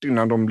fort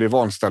innan de blir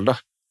vanställda.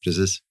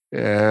 Precis.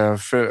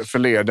 För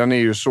leden är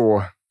ju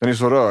så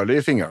rörlig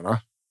i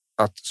fingrarna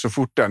att så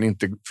fort den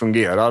inte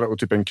fungerar och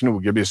typ en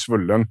knoge blir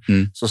svullen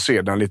så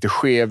ser den lite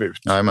skev ut.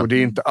 Och det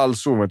är inte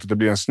alls ovanligt att det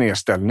blir en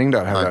snedställning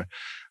där heller.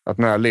 Att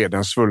när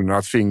leden svullnar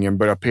att fingern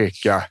börjar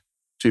peka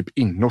typ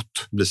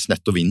inåt. Det blir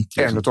snett och vint.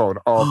 Liksom.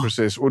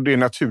 Precis. Och det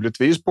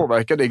naturligtvis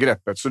påverkar det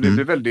greppet. Så det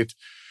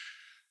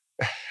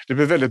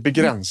blir väldigt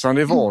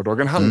begränsande i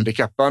vardagen.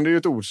 Handikappande är ju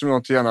ett ord som jag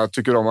inte gärna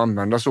tycker om att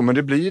använda så, men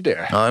det blir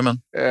det.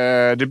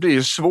 Det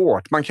blir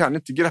svårt. Man kan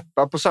inte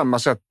greppa på samma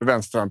sätt med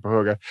vänsterhand på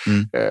höger.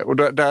 Och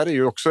där är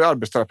ju också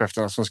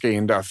arbetsterapeuterna som ska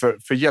in där.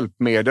 För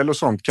hjälpmedel och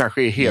sånt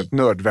kanske är helt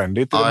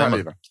nödvändigt i de här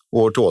liven.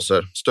 Och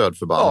ortoser,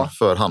 stödförband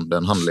för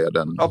handen,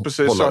 handleden.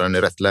 Hålla den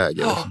i rätt läge.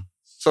 Liksom.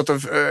 Så att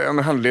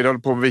handleden håller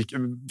på att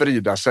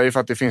vrida sig för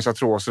att det finns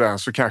artros där,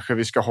 så kanske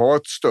vi ska ha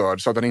ett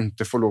stöd så att den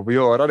inte får lov att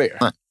göra det.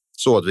 Nej.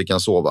 Så att vi kan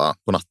sova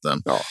på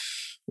natten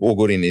och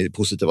går in i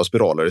positiva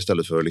spiraler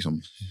istället för att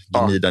liksom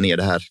gnida ner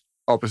det här.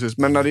 Ja, precis.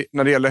 Men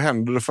när det gäller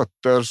händer och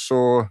fötter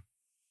så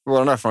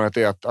vår erfarenhet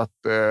är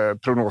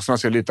att prognoserna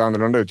ser lite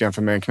annorlunda ut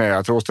jämfört med en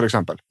knäartros till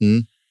exempel.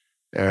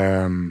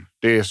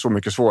 Det är så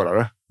mycket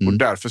svårare och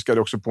därför ska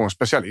det också på en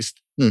specialist.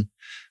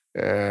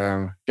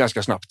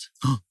 Ganska snabbt.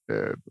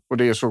 Och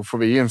det är så får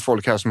vi in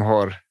folk här som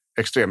har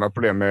extrema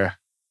problem med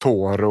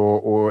tår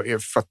och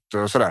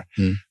fötter och sådär.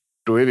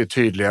 Då är vi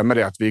tydliga med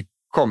det att vi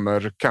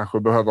kommer kanske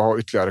behöva ha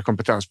ytterligare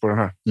kompetens på den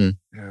här.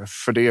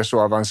 För det är så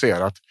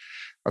avancerat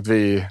att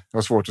vi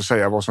har svårt att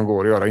säga vad som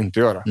går att göra och inte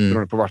göra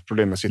beroende på vart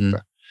problemet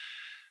sitter.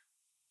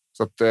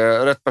 Så att,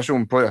 rätt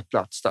person på rätt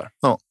plats där.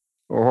 Ja.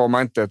 Och har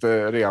man inte ett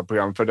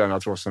rehabprogram för den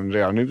artrosen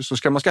redan nu så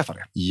ska man skaffa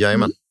det.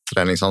 Jajamän.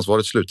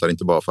 Träningsansvaret slutar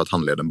inte bara för att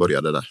handleden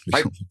började där.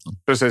 Liksom. Nej,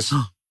 precis.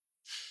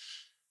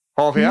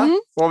 Vad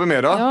har vi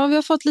med då? Ja, vi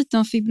har fått lite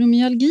om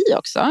fibromyalgi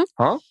också.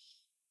 Ja.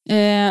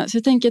 Så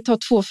jag tänker ta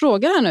 2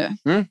 frågor här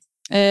nu.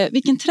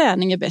 Vilken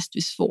träning är bäst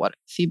vid svår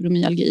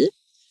fibromyalgi?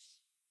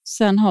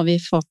 Sen har vi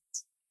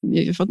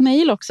fått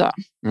mejl också.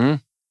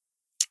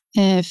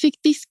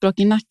 Fick diskbråck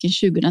i nacken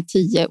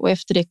 2010 och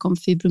efter det kom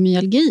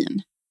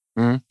fibromyalgin.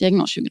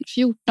 Diagnos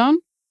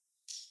 2014.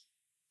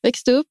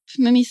 Växte upp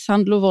med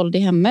misshandel och våld i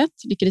hemmet.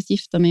 Lyckades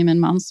gifta mig med en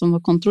man som var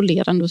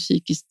kontrollerande och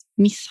psykiskt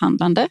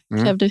misshandlande.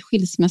 Krävde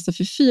skilsmässa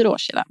för 4 år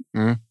sedan.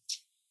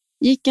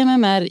 Gick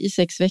MMR i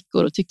 6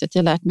 veckor och tyckte att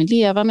jag lärt mig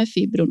leva med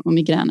fibron och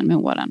migränen med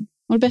åren.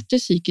 Mår bättre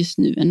psykiskt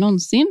nu än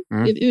någonsin.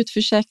 Blev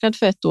utförsäkrad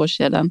för 1 år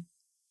sedan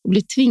och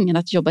blev tvingad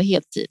att jobba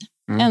heltid.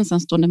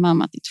 Ensamstående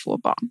mamma till 2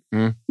 barn.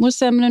 Mår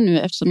sämre nu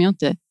eftersom jag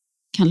inte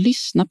kan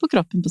lyssna på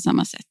kroppen på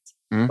samma sätt.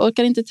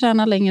 Orkar inte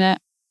träna längre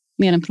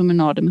mer än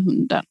promenader med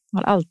hunden.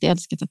 Har alltid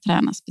älskat att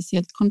träna,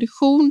 speciellt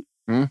kondition.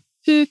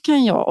 Hur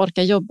kan jag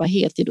orka jobba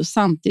heltid och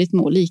samtidigt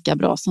må lika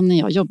bra som när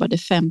jag jobbade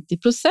 50%?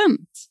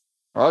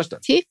 Ja, just det.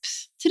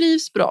 Tips,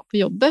 trivs bra på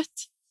jobbet.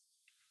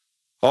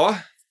 Ja,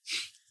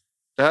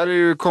 det här är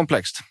ju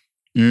komplext.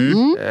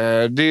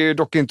 Det är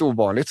dock inte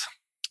ovanligt.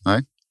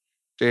 Nej.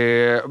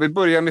 Vi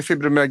börjar med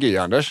fibromyalgi,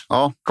 Anders.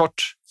 Ja. Kort.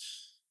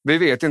 Vi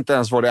vet inte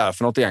ens vad det är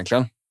för något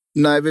egentligen.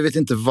 Nej, vi vet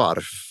inte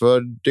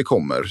varför det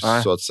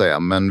kommer, så att säga.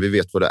 Men vi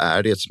vet vad det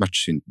är. Det är ett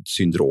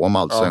smärtsyndrom,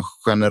 alltså en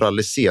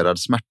generaliserad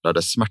smärta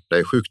där smärta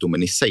är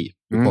sjukdomen i sig.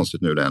 Hur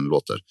konstigt nu det än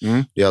låter.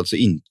 Det är alltså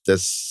inte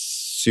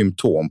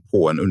symptom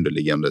på en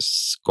underliggande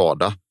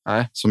skada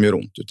som gör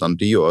ont, utan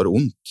det gör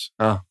ont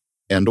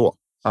ändå.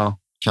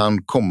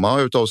 Kan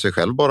komma utav sig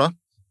själv bara,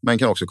 men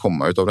kan också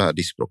komma utav det här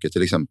diskbråcket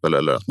till exempel,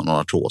 eller att man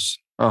har artros.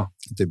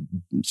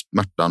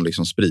 Smärtan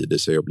liksom sprider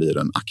sig och blir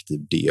en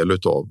aktiv del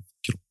utav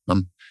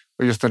kroppen.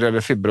 Och just när det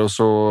gäller fibro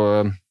så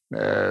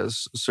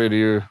är det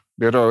ju,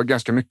 det rör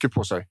ganska mycket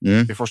på sig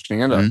i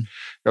forskningen där.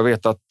 Jag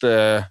vet att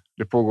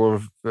det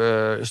pågår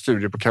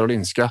studier på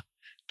Karolinska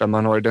där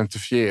man har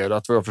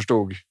identifierat, vad jag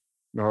förstod,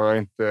 nu har jag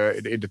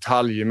inte i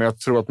detalj, men jag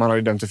tror att man har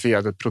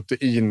identifierat ett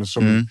protein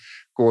som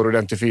går att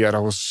identifiera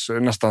hos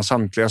nästan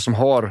samtliga som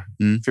har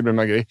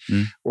fibromyalgi.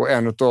 Och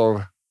en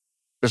av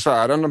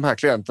besvären de här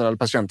klienterna eller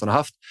patienterna har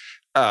haft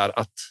är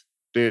att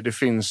det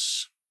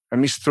finns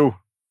en misstro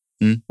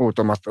mot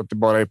dem att det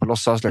bara är på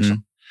låtsas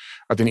liksom.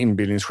 Att det är en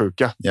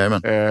inbildningssjuka.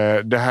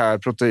 Det här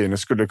proteinet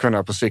skulle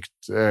kunna på sikt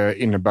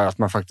innebära att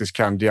man faktiskt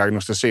kan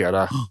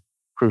diagnostisera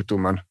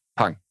sjukdomen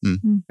pang.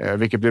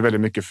 Vilket blir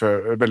väldigt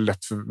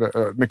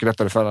mycket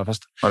lättare för alla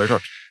fast. Ja, det är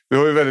klart. Vi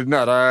har ju väldigt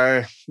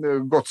nära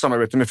gott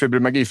samarbete med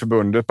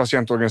Fibromyalgiförbundet,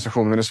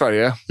 patientorganisationen i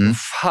Sverige. En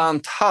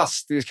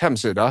fantastisk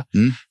hemsida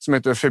som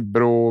heter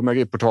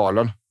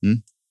Fibromyalgiportalen.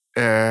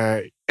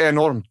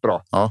 Enormt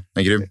bra. Ja,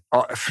 den är grym.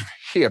 Ja,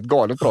 helt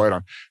galet bra är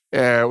den.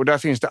 Och där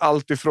finns det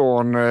allt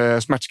ifrån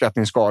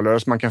smärtskattningsskalor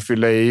som man kan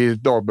fylla i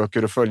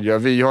dagböcker och följa.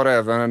 Vi har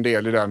även en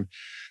del i den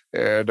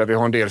där vi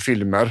har en del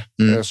filmer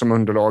som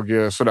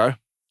underlag sådär.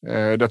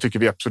 Där tycker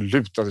vi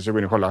absolut att vi ska gå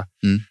in och kolla.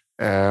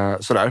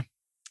 Sådär.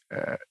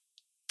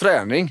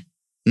 Träning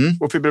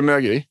och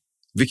fibromyalgi.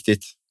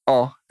 Viktigt.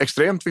 Ja,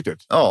 extremt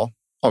viktigt. Ja,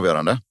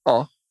 avgörande.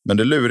 Ja. Men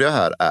det luriga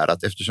här är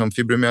att eftersom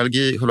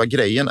fibromyalgi, själva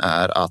grejen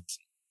är att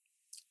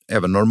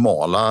även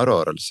normala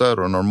rörelser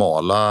och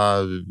normala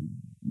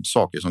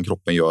saker som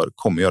kroppen gör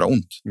kommer göra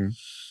ont.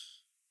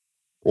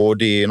 Och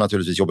det är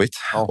naturligtvis jobbigt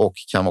och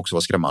kan också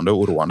vara skrämmande och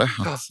oroande.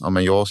 Att,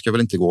 men jag ska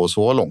väl inte gå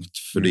så långt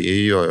för det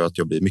gör ju att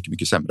jag blir mycket,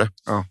 mycket sämre.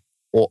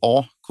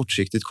 Och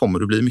kortsiktigt kommer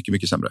det bli mycket,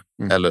 mycket sämre.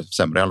 Eller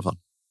sämre i alla fall.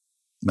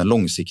 Men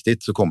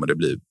långsiktigt så kommer det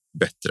bli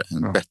bättre.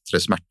 En bättre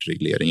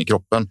smärtreglering i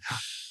kroppen.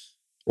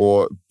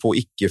 Och på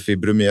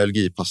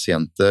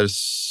icke-fibromyalgipatienter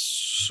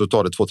så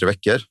tar det 2-3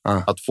 veckor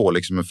att få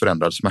liksom en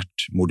förändrad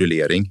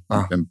smärtmodulering.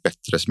 En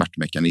bättre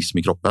smärtmekanism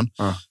i kroppen.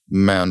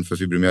 Men för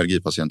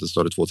fibromyalgipatienter så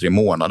tar det 2-3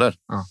 månader.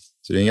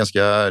 Så det är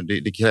ganska,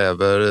 det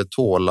kräver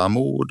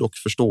tålamod och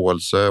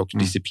förståelse och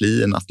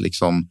disciplin att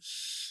liksom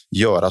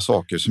göra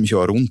saker som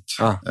gör ont.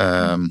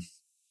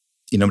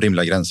 Inom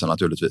rimliga gränser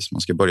naturligtvis.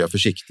 Man ska börja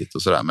försiktigt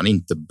och sådär, men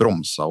inte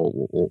bromsa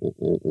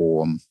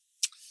och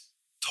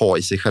ta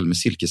i sig själv med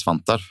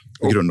silkesvantar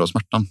på grund av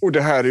smärtan. Och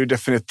det här är ju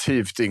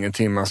definitivt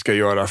ingenting man ska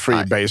göra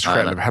freebase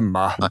själv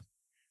hemma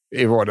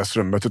i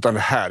vardagsrummet, utan det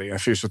här är en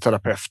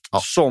fysioterapeut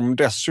som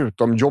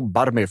dessutom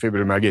jobbar med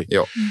fibromyalgi.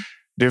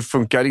 Det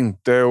funkar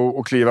inte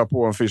att kliva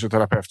på en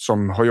fysioterapeut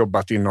som har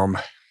jobbat inom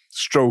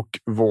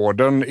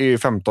strokevården i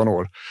 15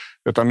 år.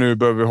 Utan nu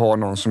behöver vi ha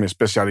någon som är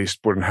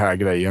specialist på den här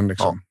grejen.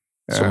 Liksom.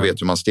 Som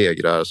vet hur man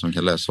stegrar, som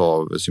kan läsa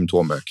av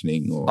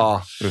symptomökning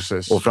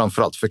och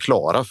framförallt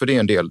förklara, för det är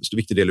en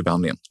viktig del i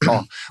behandlingen.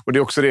 Och det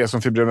är också det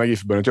som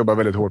Fibromyalgiförbundet jobbar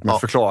väldigt hårt med,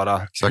 att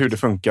förklara hur det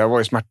funkar, vad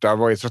är smärta,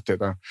 vad är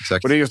tröttheten.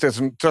 Och det är just det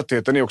som,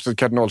 tröttheten är också ett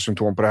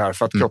kardinalsymptom på det här,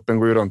 för att kroppen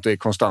går ju runt och är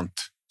konstant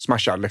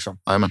smärtad. Liksom.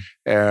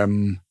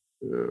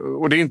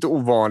 Och det är inte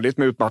ovanligt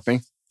med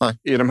utmattning.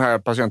 i de här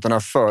patienterna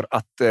för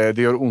att det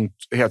gör ont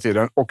hela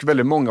tiden. Och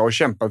väldigt många har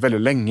kämpat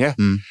väldigt länge.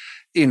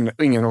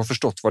 Ingen har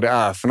förstått vad det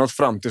är för något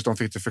fram tills de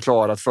fick det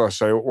förklarat för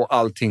sig och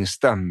allting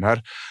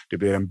stämmer. Det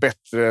blir en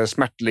bättre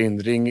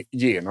smärtlindring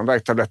genom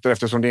värktabletter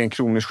eftersom det är en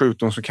kronisk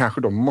sjukdom så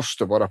kanske de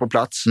måste vara på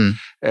plats.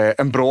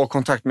 En bra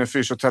kontakt med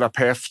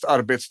fysioterapeut,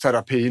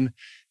 arbetsterapin,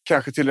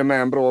 kanske till och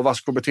med en bra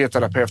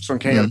vask-KBT-terapeut som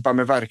kan hjälpa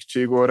med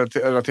verktyg och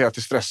relatera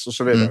till stress och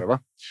så vidare. Va?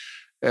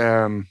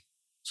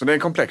 Så det är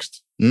komplext.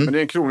 Men det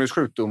är en kronisk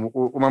sjukdom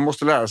och man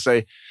måste lära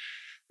sig,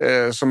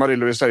 som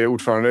Marillo säger,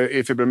 ordförande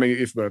i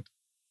Fibromyalgiförbundet,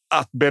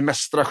 att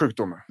bemästra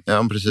sjukdomen.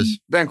 Ja, precis.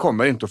 Den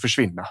kommer inte att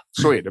försvinna.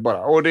 Så är det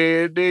bara. Och det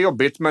är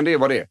jobbigt, men det är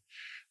vad det är.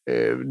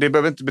 Det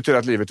behöver inte betyda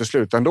att livet är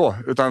slut ändå.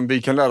 Utan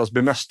vi kan lära oss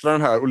bemästra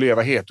den här och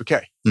leva helt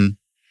okej.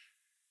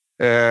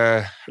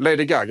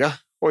 Lady Gaga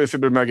har ju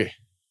fibromyalgi.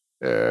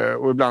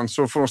 Och ibland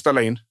så får de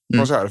ställa in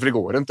så här, för det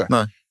går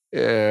inte.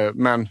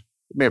 Men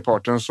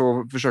merparten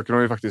så försöker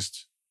de ju faktiskt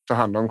ta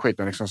hand om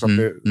skiten. Liksom, så att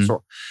det,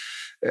 så.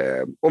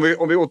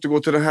 Om vi återgår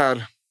till det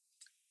här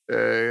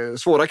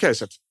svåra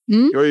caset.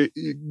 Jag är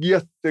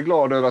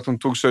jätteglad över att hon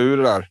tog sig ur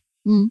det där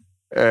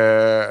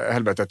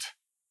helvetet.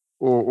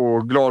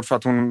 Och glad för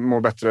att hon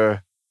mår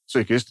bättre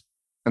psykiskt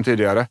än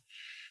tidigare.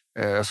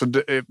 Så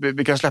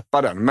vi kan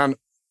släppa den. Men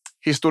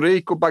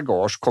historik och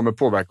bagage kommer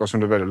påverka oss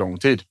under väldigt lång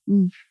tid.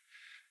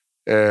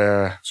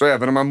 Så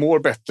även om man mår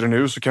bättre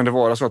nu så kan det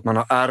vara så att man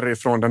har ärr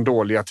ifrån den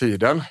dåliga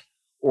tiden.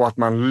 Och att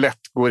man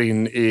lätt går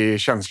in i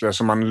känslor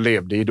som man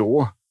levde i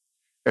då.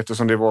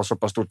 Eftersom det var så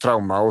pass stort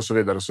trauma och så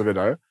vidare och så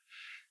vidare.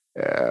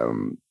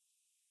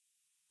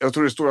 Jag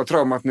tror det stora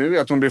traumat nu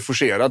är att hon blir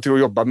forcerad till att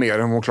jobba mer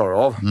än hon klarar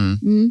av.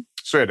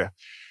 Så är det.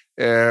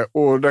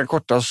 Och den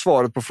korta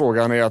svaret på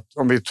frågan är att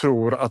om vi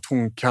tror att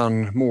hon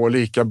kan må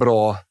lika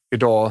bra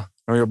idag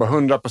när hon jobbar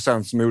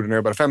 100% som hon gjorde när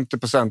hon jobbade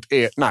 50%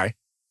 är nej.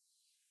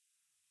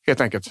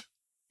 Helt enkelt.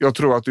 Jag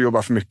tror att du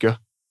jobbar för mycket.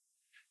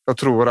 Jag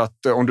tror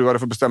att om du hade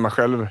fått bestämma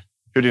själv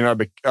hur din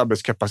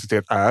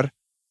arbetskapacitet är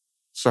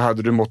så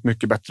hade du mått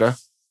mycket bättre.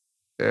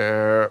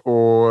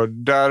 Och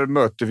där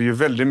möter vi ju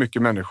väldigt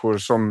mycket människor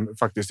som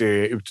faktiskt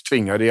är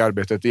uttvingade i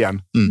arbetet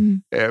igen.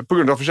 På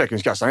grund av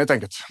Försäkringskassan helt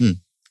enkelt.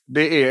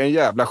 Det är en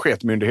jävla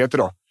sketmyndighet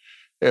idag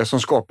som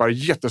skapar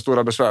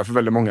jättestora besvär för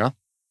väldigt många.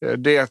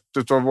 Det är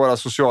ett av våra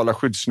sociala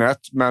skyddsnät,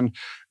 men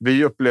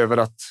vi upplever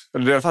att,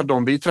 eller det är i alla fall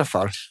de vi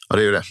träffar. Ja,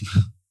 det är ju det.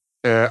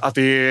 Att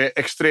det är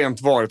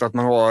extremt vanligt att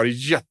man har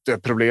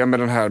jätteproblem med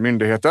den här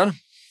myndigheten.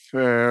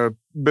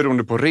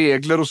 Beroende på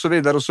regler och så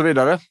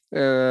vidare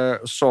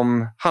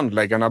som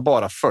handläggarna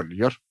bara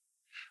följer.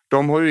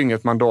 De har ju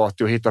inget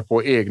mandat att hitta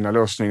på egna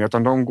lösningar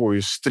utan de går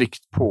ju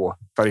strikt på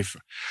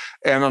tariffer.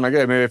 En annan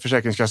grej med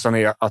Försäkringskassan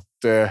är att,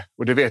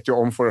 och det vet jag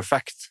om for a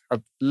fact,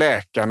 att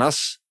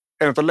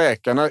en av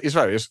läkarna i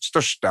Sveriges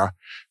största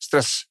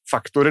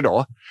stressfaktor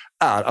idag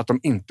är att de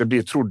inte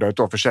blir trodda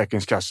av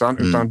Försäkringskassan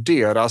utan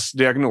deras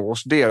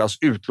diagnos, deras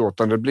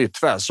utlåtande blir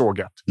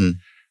tvärsågat.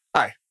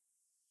 Nej.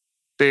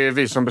 Det är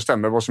vi som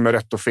bestämmer vad som är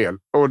rätt och fel.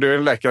 Och det är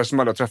en läkare som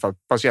aldrig har träffat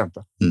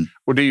patienten.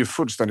 Och det är ju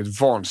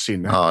fullständigt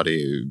vansinne. Ja, det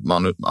är ju,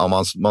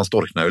 man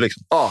storknar ju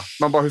liksom. Ja,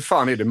 man bara hur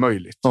fan är det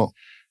möjligt? Ja.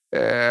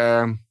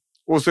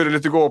 Och så är det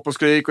lite gå på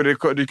skrik och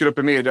det dyker upp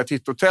i media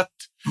titt och tätt.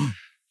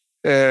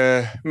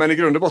 Men i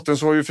grund och botten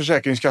så har ju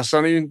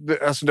Försäkringskassan,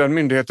 alltså den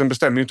myndigheten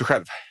bestämmer ju inte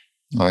själv.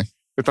 Nej.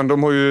 Utan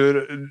de har ju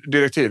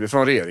direktiv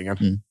från regeringen.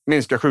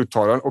 Minska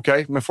sjuktalen.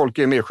 Okej, men folk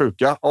är mer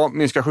sjuka. Ja,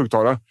 minska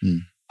sjuktalen.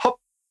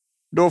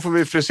 Då får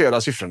vi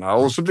frisera siffrorna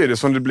och så blir det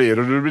som det blir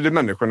och då blir det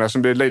människorna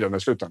som blir lidande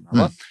i slutändan.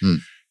 Va?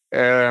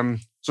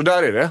 Så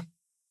där är det.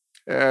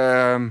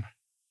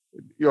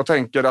 Jag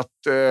tänker att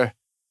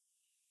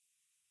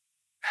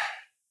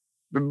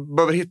vi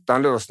behöver hitta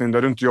en lösning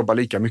där du inte jobbar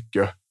lika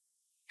mycket.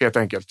 Helt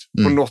enkelt.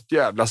 På något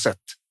jävla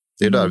sätt.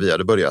 Det är där vi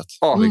hade börjat.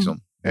 Ja.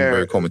 Liksom. Det har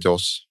ju kommit till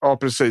oss. Ja,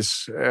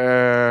 precis.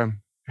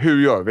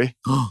 Hur gör vi?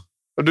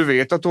 Och du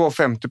vet att du har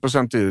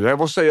 50% i det.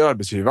 Vad säger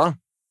arbetsgivaren?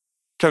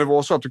 Kan det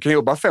vara så att du kan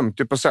jobba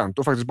 50%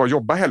 och faktiskt bara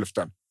jobba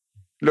hälften?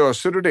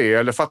 Löser du det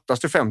eller fattas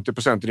det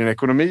 50% i din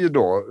ekonomi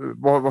då?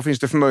 Vad finns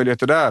det för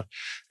möjligheter där?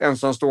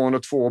 Ensamstående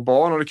 2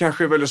 barn och det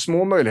kanske är väldigt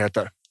små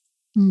möjligheter.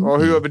 Ja,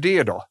 hur gör vi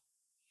det då?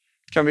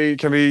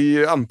 Kan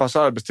vi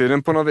anpassa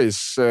arbetstiden på något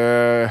vis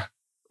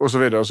och så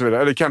vidare och så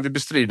vidare? Eller kan vi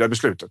bestrida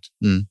beslutet?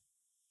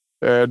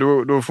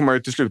 Då får man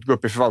ju till slut gå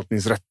upp i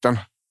förvaltningsrätten.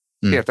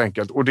 Helt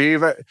enkelt. Och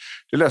det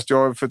läste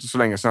jag för så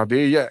länge sedan att det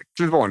är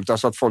jäkligt vanligt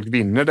alltså att folk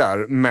vinner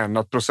där men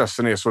att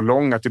processen är så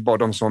lång att det är bara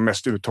de som har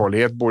mest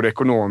uthållighet både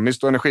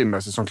ekonomiskt och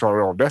energimässigt som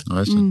klarar av det.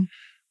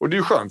 Och det är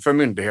ju skönt för en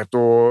myndighet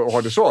att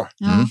ha det så.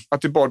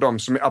 Att det är bara de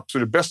som är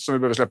absolut bäst som vi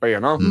behöver släppa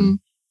igenom.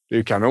 Det är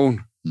ju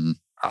kanon.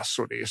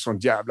 Alltså det är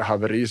sånt jävla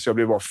haveri så jag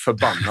blir bara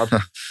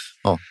förbannad.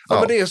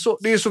 Men det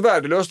är så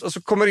värdelöst.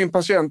 Alltså kommer in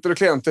patienter och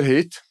klienter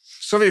hit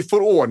som vi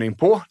får ordning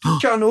på.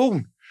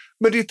 Kanon!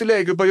 Men det är inte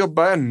läge att börja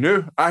jobba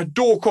ännu.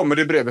 Då kommer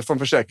det brevet från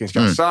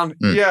Försäkringskassan.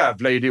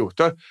 Jävla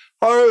idioter.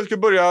 Jag ska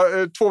börja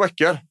 2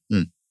 veckor.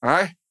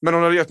 Nej, men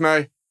hon hade gett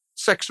mig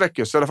 6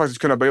 veckor så hade jag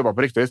faktiskt kunnat börja jobba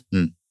på riktigt.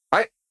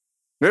 Nej,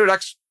 nu är det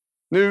dags.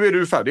 Nu är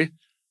du färdig.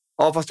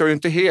 Ja, fast jag är ju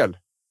inte hel.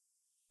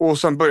 Och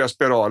sen börjar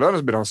spiralen och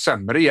så blir de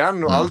sämre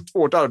igen. Och allt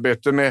vårt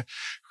arbete med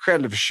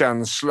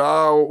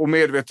självkänsla och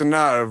medveten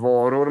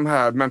närvaro och de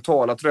här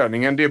mentala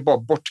träningen, det är bara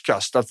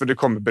bortkastat för det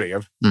kommer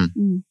brev.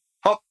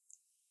 Ja,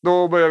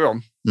 då börjar vi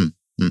om.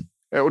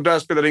 Och där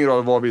spelar det ingen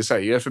roll vad vi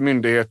säger för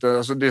myndigheten.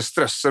 Alltså det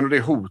stressen och det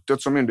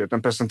hotet som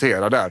myndigheten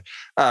presenterar där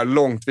är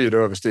långt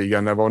vidare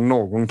överstigande vad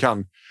någon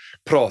kan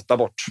prata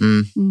bort.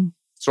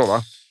 Så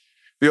va?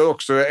 Vi har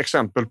också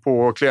exempel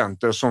på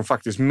klienter som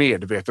faktiskt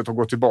medvetet har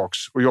gått tillbaks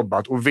och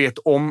jobbat och vet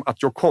om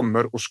att jag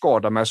kommer att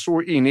skada mig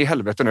så in i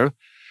helvete nu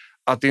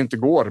att det inte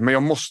går. Men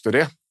jag måste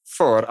det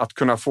för att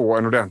kunna få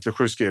en ordentlig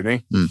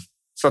sjukskrivning.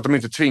 Så att de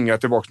inte tvingar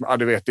tillbaka med,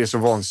 du vet, det är så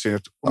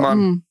vansinnigt. Och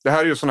det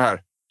här är ju sån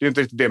här, det är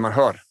inte riktigt det man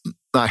hör.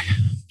 Nej,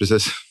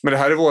 precis. Men det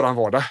här är våran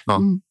vardag.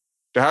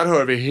 Det här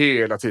hör vi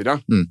hela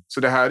tiden. Så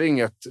det här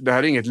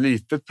är inget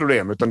litet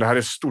problem, utan det här är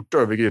ett stort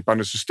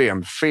övergripande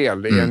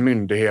systemfel i en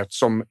myndighet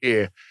som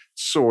är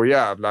så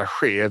jävla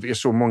skev i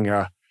så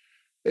många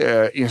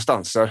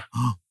instanser.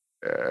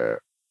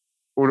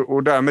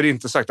 Och därmed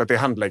inte sagt att det är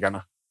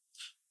handläggarna.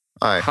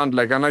 Nej.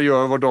 Handläggarna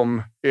gör vad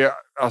de är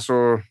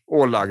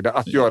ålagda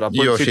att göra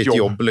på sitt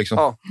jobb. Liksom.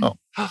 Ja.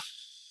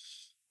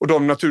 Och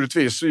de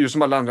naturligtvis, ju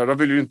som alla andra, de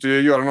vill ju inte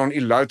göra någon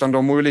illa, utan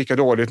de mår ju lika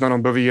dåligt när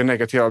de behöver ge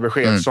negativa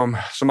besked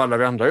som alla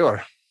vi andra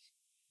gör.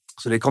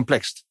 Så det är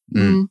komplext.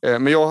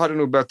 Men jag hade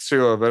nog börjat se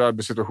över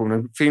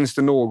arbetssituationen. Finns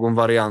det någon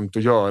variant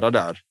att göra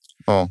där?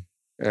 Ja.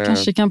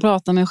 Kanske kan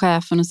prata med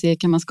chefen och se,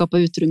 kan man skapa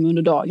utrymme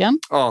under dagen?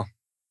 Ja.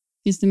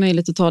 Finns det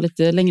möjlighet att ta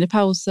lite längre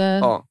pauser?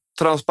 Ja.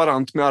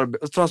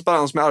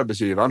 Transparens med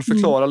arbetsgivaren.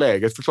 Förklara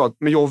läget.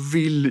 Men jag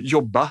vill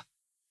jobba.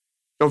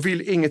 Jag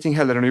vill ingenting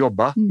heller än att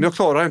jobba. Men jag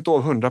klarar inte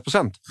av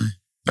 100%.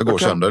 Jag går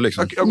sönder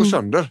liksom. Jag går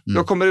sönder.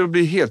 Jag kommer att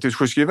bli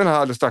heltidssjukskriven här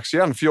alldeles strax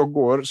igen. För jag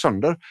går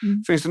sönder.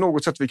 Finns det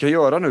något sätt vi kan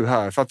göra nu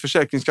här? För att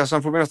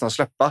Försäkringskassan får vi nästan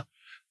släppa.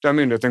 Den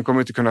myndigheten kommer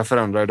inte kunna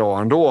förändra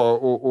idag ändå.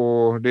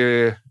 Och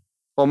det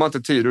har man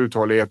inte tid och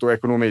uthållighet och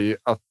ekonomi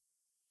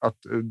att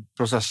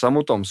processa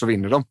mot dem, så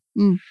vinner de.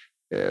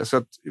 Så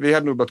att vi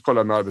hade nog börjat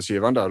kolla med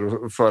arbetsgivaren där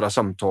och föra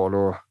samtal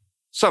och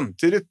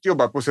samtidigt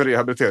jobba på sin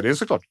rehabilitering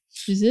såklart.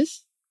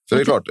 Precis. För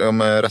det är klart,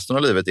 om resten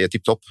av livet är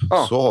tipptopp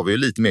så har vi ju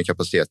lite mer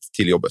kapacitet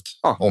till jobbet.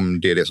 Om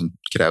det är det som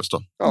krävs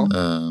då.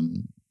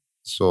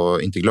 Så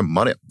inte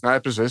glömma det. Nej,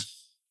 precis.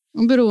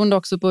 Och beroende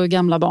också på hur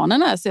gamla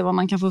barnen är, se vad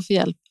man kan få för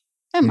hjälp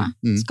hemma.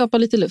 Skapa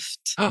lite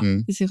luft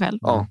i sig själv.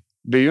 Ja,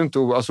 det är ju inte,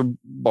 alltså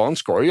barn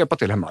ska ju hjälpa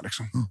till hemma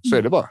liksom. Så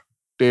är det bara.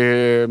 Det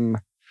är,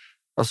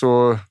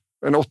 alltså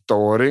en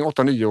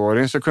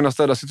 8-9-åring ska kunna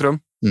ställa sitt rum.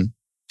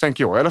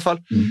 Tänker jag i alla fall.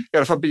 I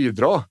alla fall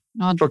bidra.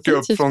 Plocka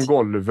upp från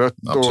golvet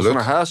och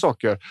såna här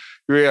saker.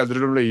 Ju äldre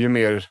de blir, ju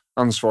mer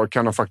ansvar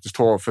kan de faktiskt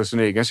ta för sin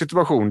egen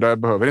situation. Där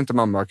behöver inte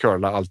mamma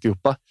curla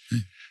alltihopa.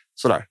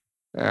 Sådär.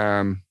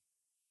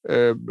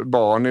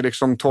 Barn är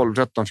liksom 12,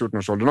 13, 14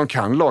 års ålder. De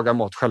kan laga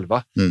mat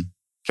själva.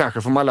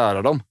 Kanske får man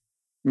lära dem.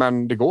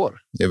 Men det går.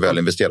 Det är väl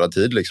investerad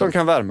tid liksom. De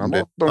kan värma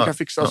mat. De kan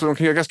fixa. Alltså, de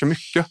kan göra ganska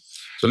mycket.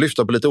 Så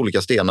lyfta på lite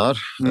olika stenar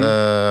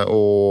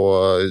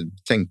och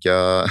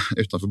tänka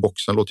utanför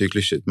boxen låter ju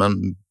klyschigt,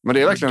 men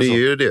det är verkligen det är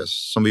ju det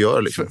som vi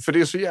gör. Liksom. För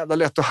det är så jävla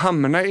lätt att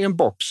hamna i en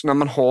box när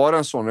man har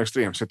en sån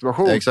extrem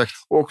situation. Ja, exakt.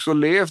 Och också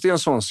levt i en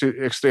sån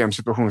extrem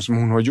situation som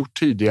hon har gjort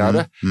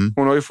tidigare.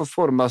 Hon har ju fått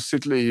forma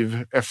sitt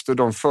liv efter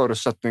de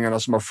förutsättningarna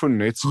som har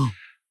funnits.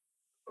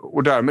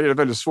 Och därmed är det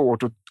väldigt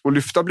svårt att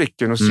lyfta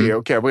blicken och se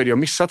okej, vad är det jag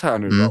missat här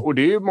nu? Och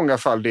det är i många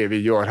fall det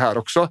vi gör här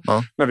också.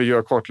 När vi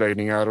gör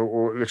kartläggningar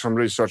och liksom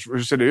research.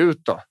 Hur ser det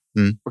ut då?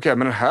 Okej,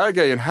 men den här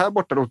grejen här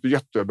borta låter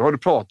jättebra. Har du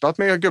pratat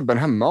med gubben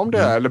hemma om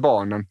det eller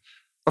barnen?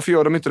 Varför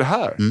gör de inte det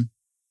här?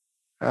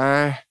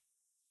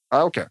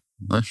 Okej.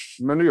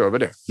 Men nu gör vi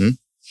det.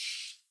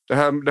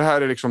 Det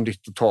här är liksom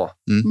ditt att ta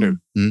nu.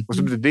 Och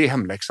så blir det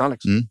hemläxan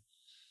liksom.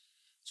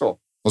 Så.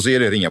 Och så är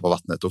det ringa på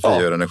vattnet och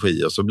frigör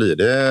energi och så blir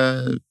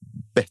det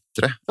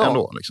bättre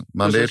ändå. Liksom.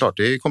 Men det är klart,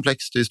 det är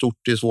komplext, det är stort,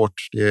 det är svårt.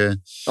 Det är...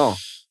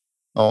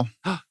 Ja.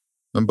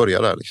 Men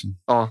börja där liksom.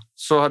 Ja,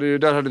 så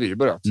där hade vi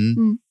börjat.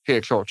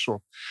 Helt klart så.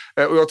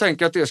 Och jag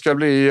tänker att det ska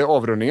bli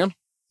avrundningen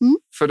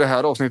för det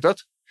här avsnittet.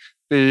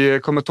 Vi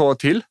kommer ta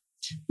till.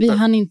 Vi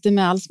hann inte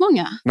med alls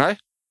många. Nej,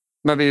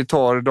 men vi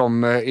tar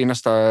dem i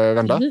nästa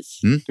vända.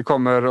 Det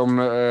kommer om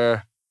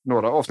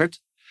några avsnitt.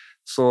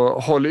 Så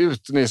håll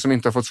ut ni som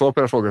inte har fått svar på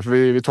era frågor, för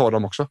vi tar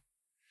dem också.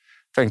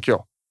 Tänker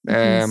jag.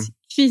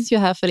 Finns ju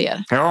här för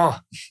er.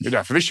 Ja, det är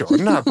därför vi kör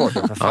den här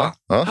podden. För fan.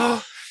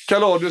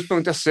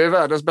 Kaladius.se är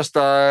världens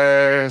bästa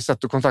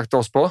sätt att kontakta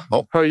oss på.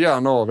 Hör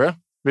gärna av er.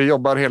 Vi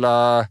jobbar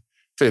hela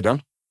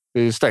tiden.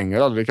 Vi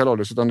stänger aldrig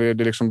Kaladius, utan det är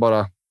liksom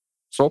bara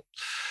så.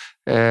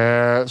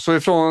 Så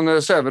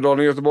ifrån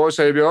Sävedalen i Göteborg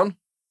säger Björn.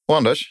 Och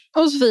Anders.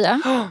 Och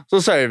Sofia.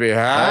 Så säger vi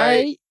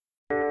hej.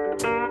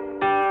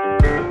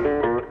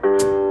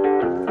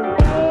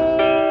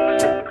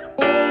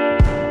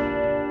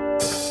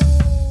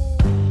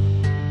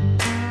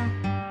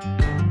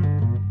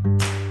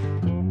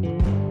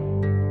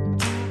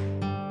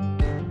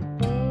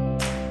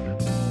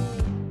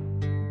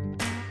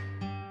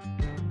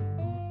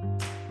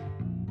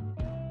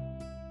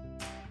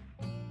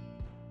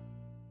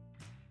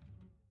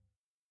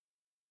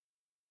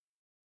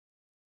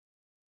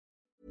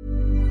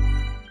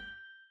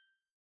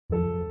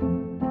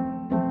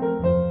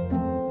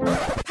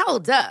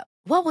 Hold up.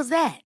 What was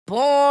that?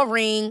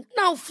 Boring.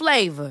 No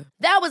flavor.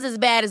 That was as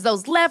bad as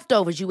those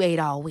leftovers you ate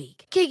all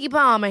week. Keke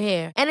Palmer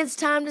here, and it's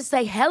time to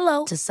say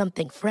hello to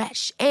something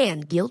fresh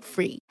and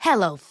guilt-free.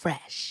 Hello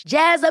Fresh.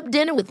 Jazz up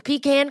dinner with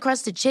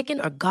pecan-crusted chicken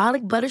or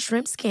garlic butter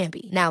shrimp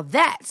scampi. Now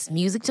that's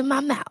music to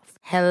my mouth.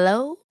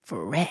 Hello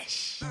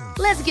Fresh.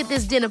 Let's get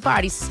this dinner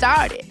party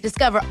started.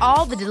 Discover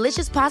all the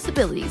delicious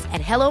possibilities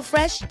at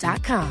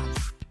hellofresh.com.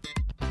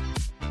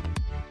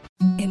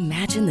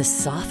 Imagine the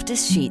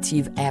softest sheets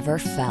you've ever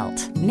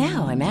felt.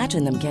 Now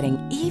imagine them getting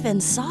even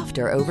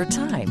softer over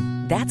time.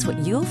 That's what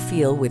you'll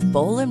feel with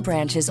Boll &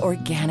 Branch's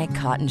organic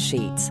cotton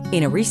sheets.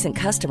 In a recent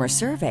customer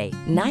survey,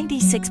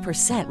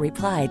 96%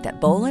 replied that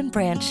Boll &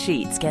 Branch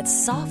sheets get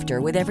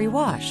softer with every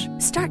wash.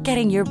 Start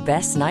getting your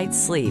best night's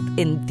sleep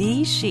in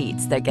these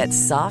sheets that get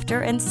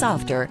softer and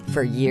softer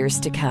for years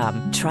to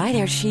come. Try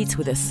their sheets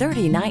with a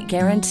 30-night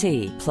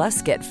guarantee.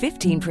 Plus, get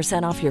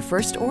 15% off your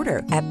first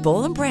order at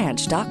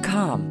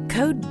bollandbranch.com.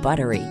 Code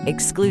BUTTERY.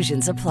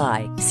 Exclusions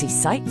apply. See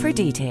site for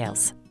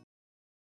details.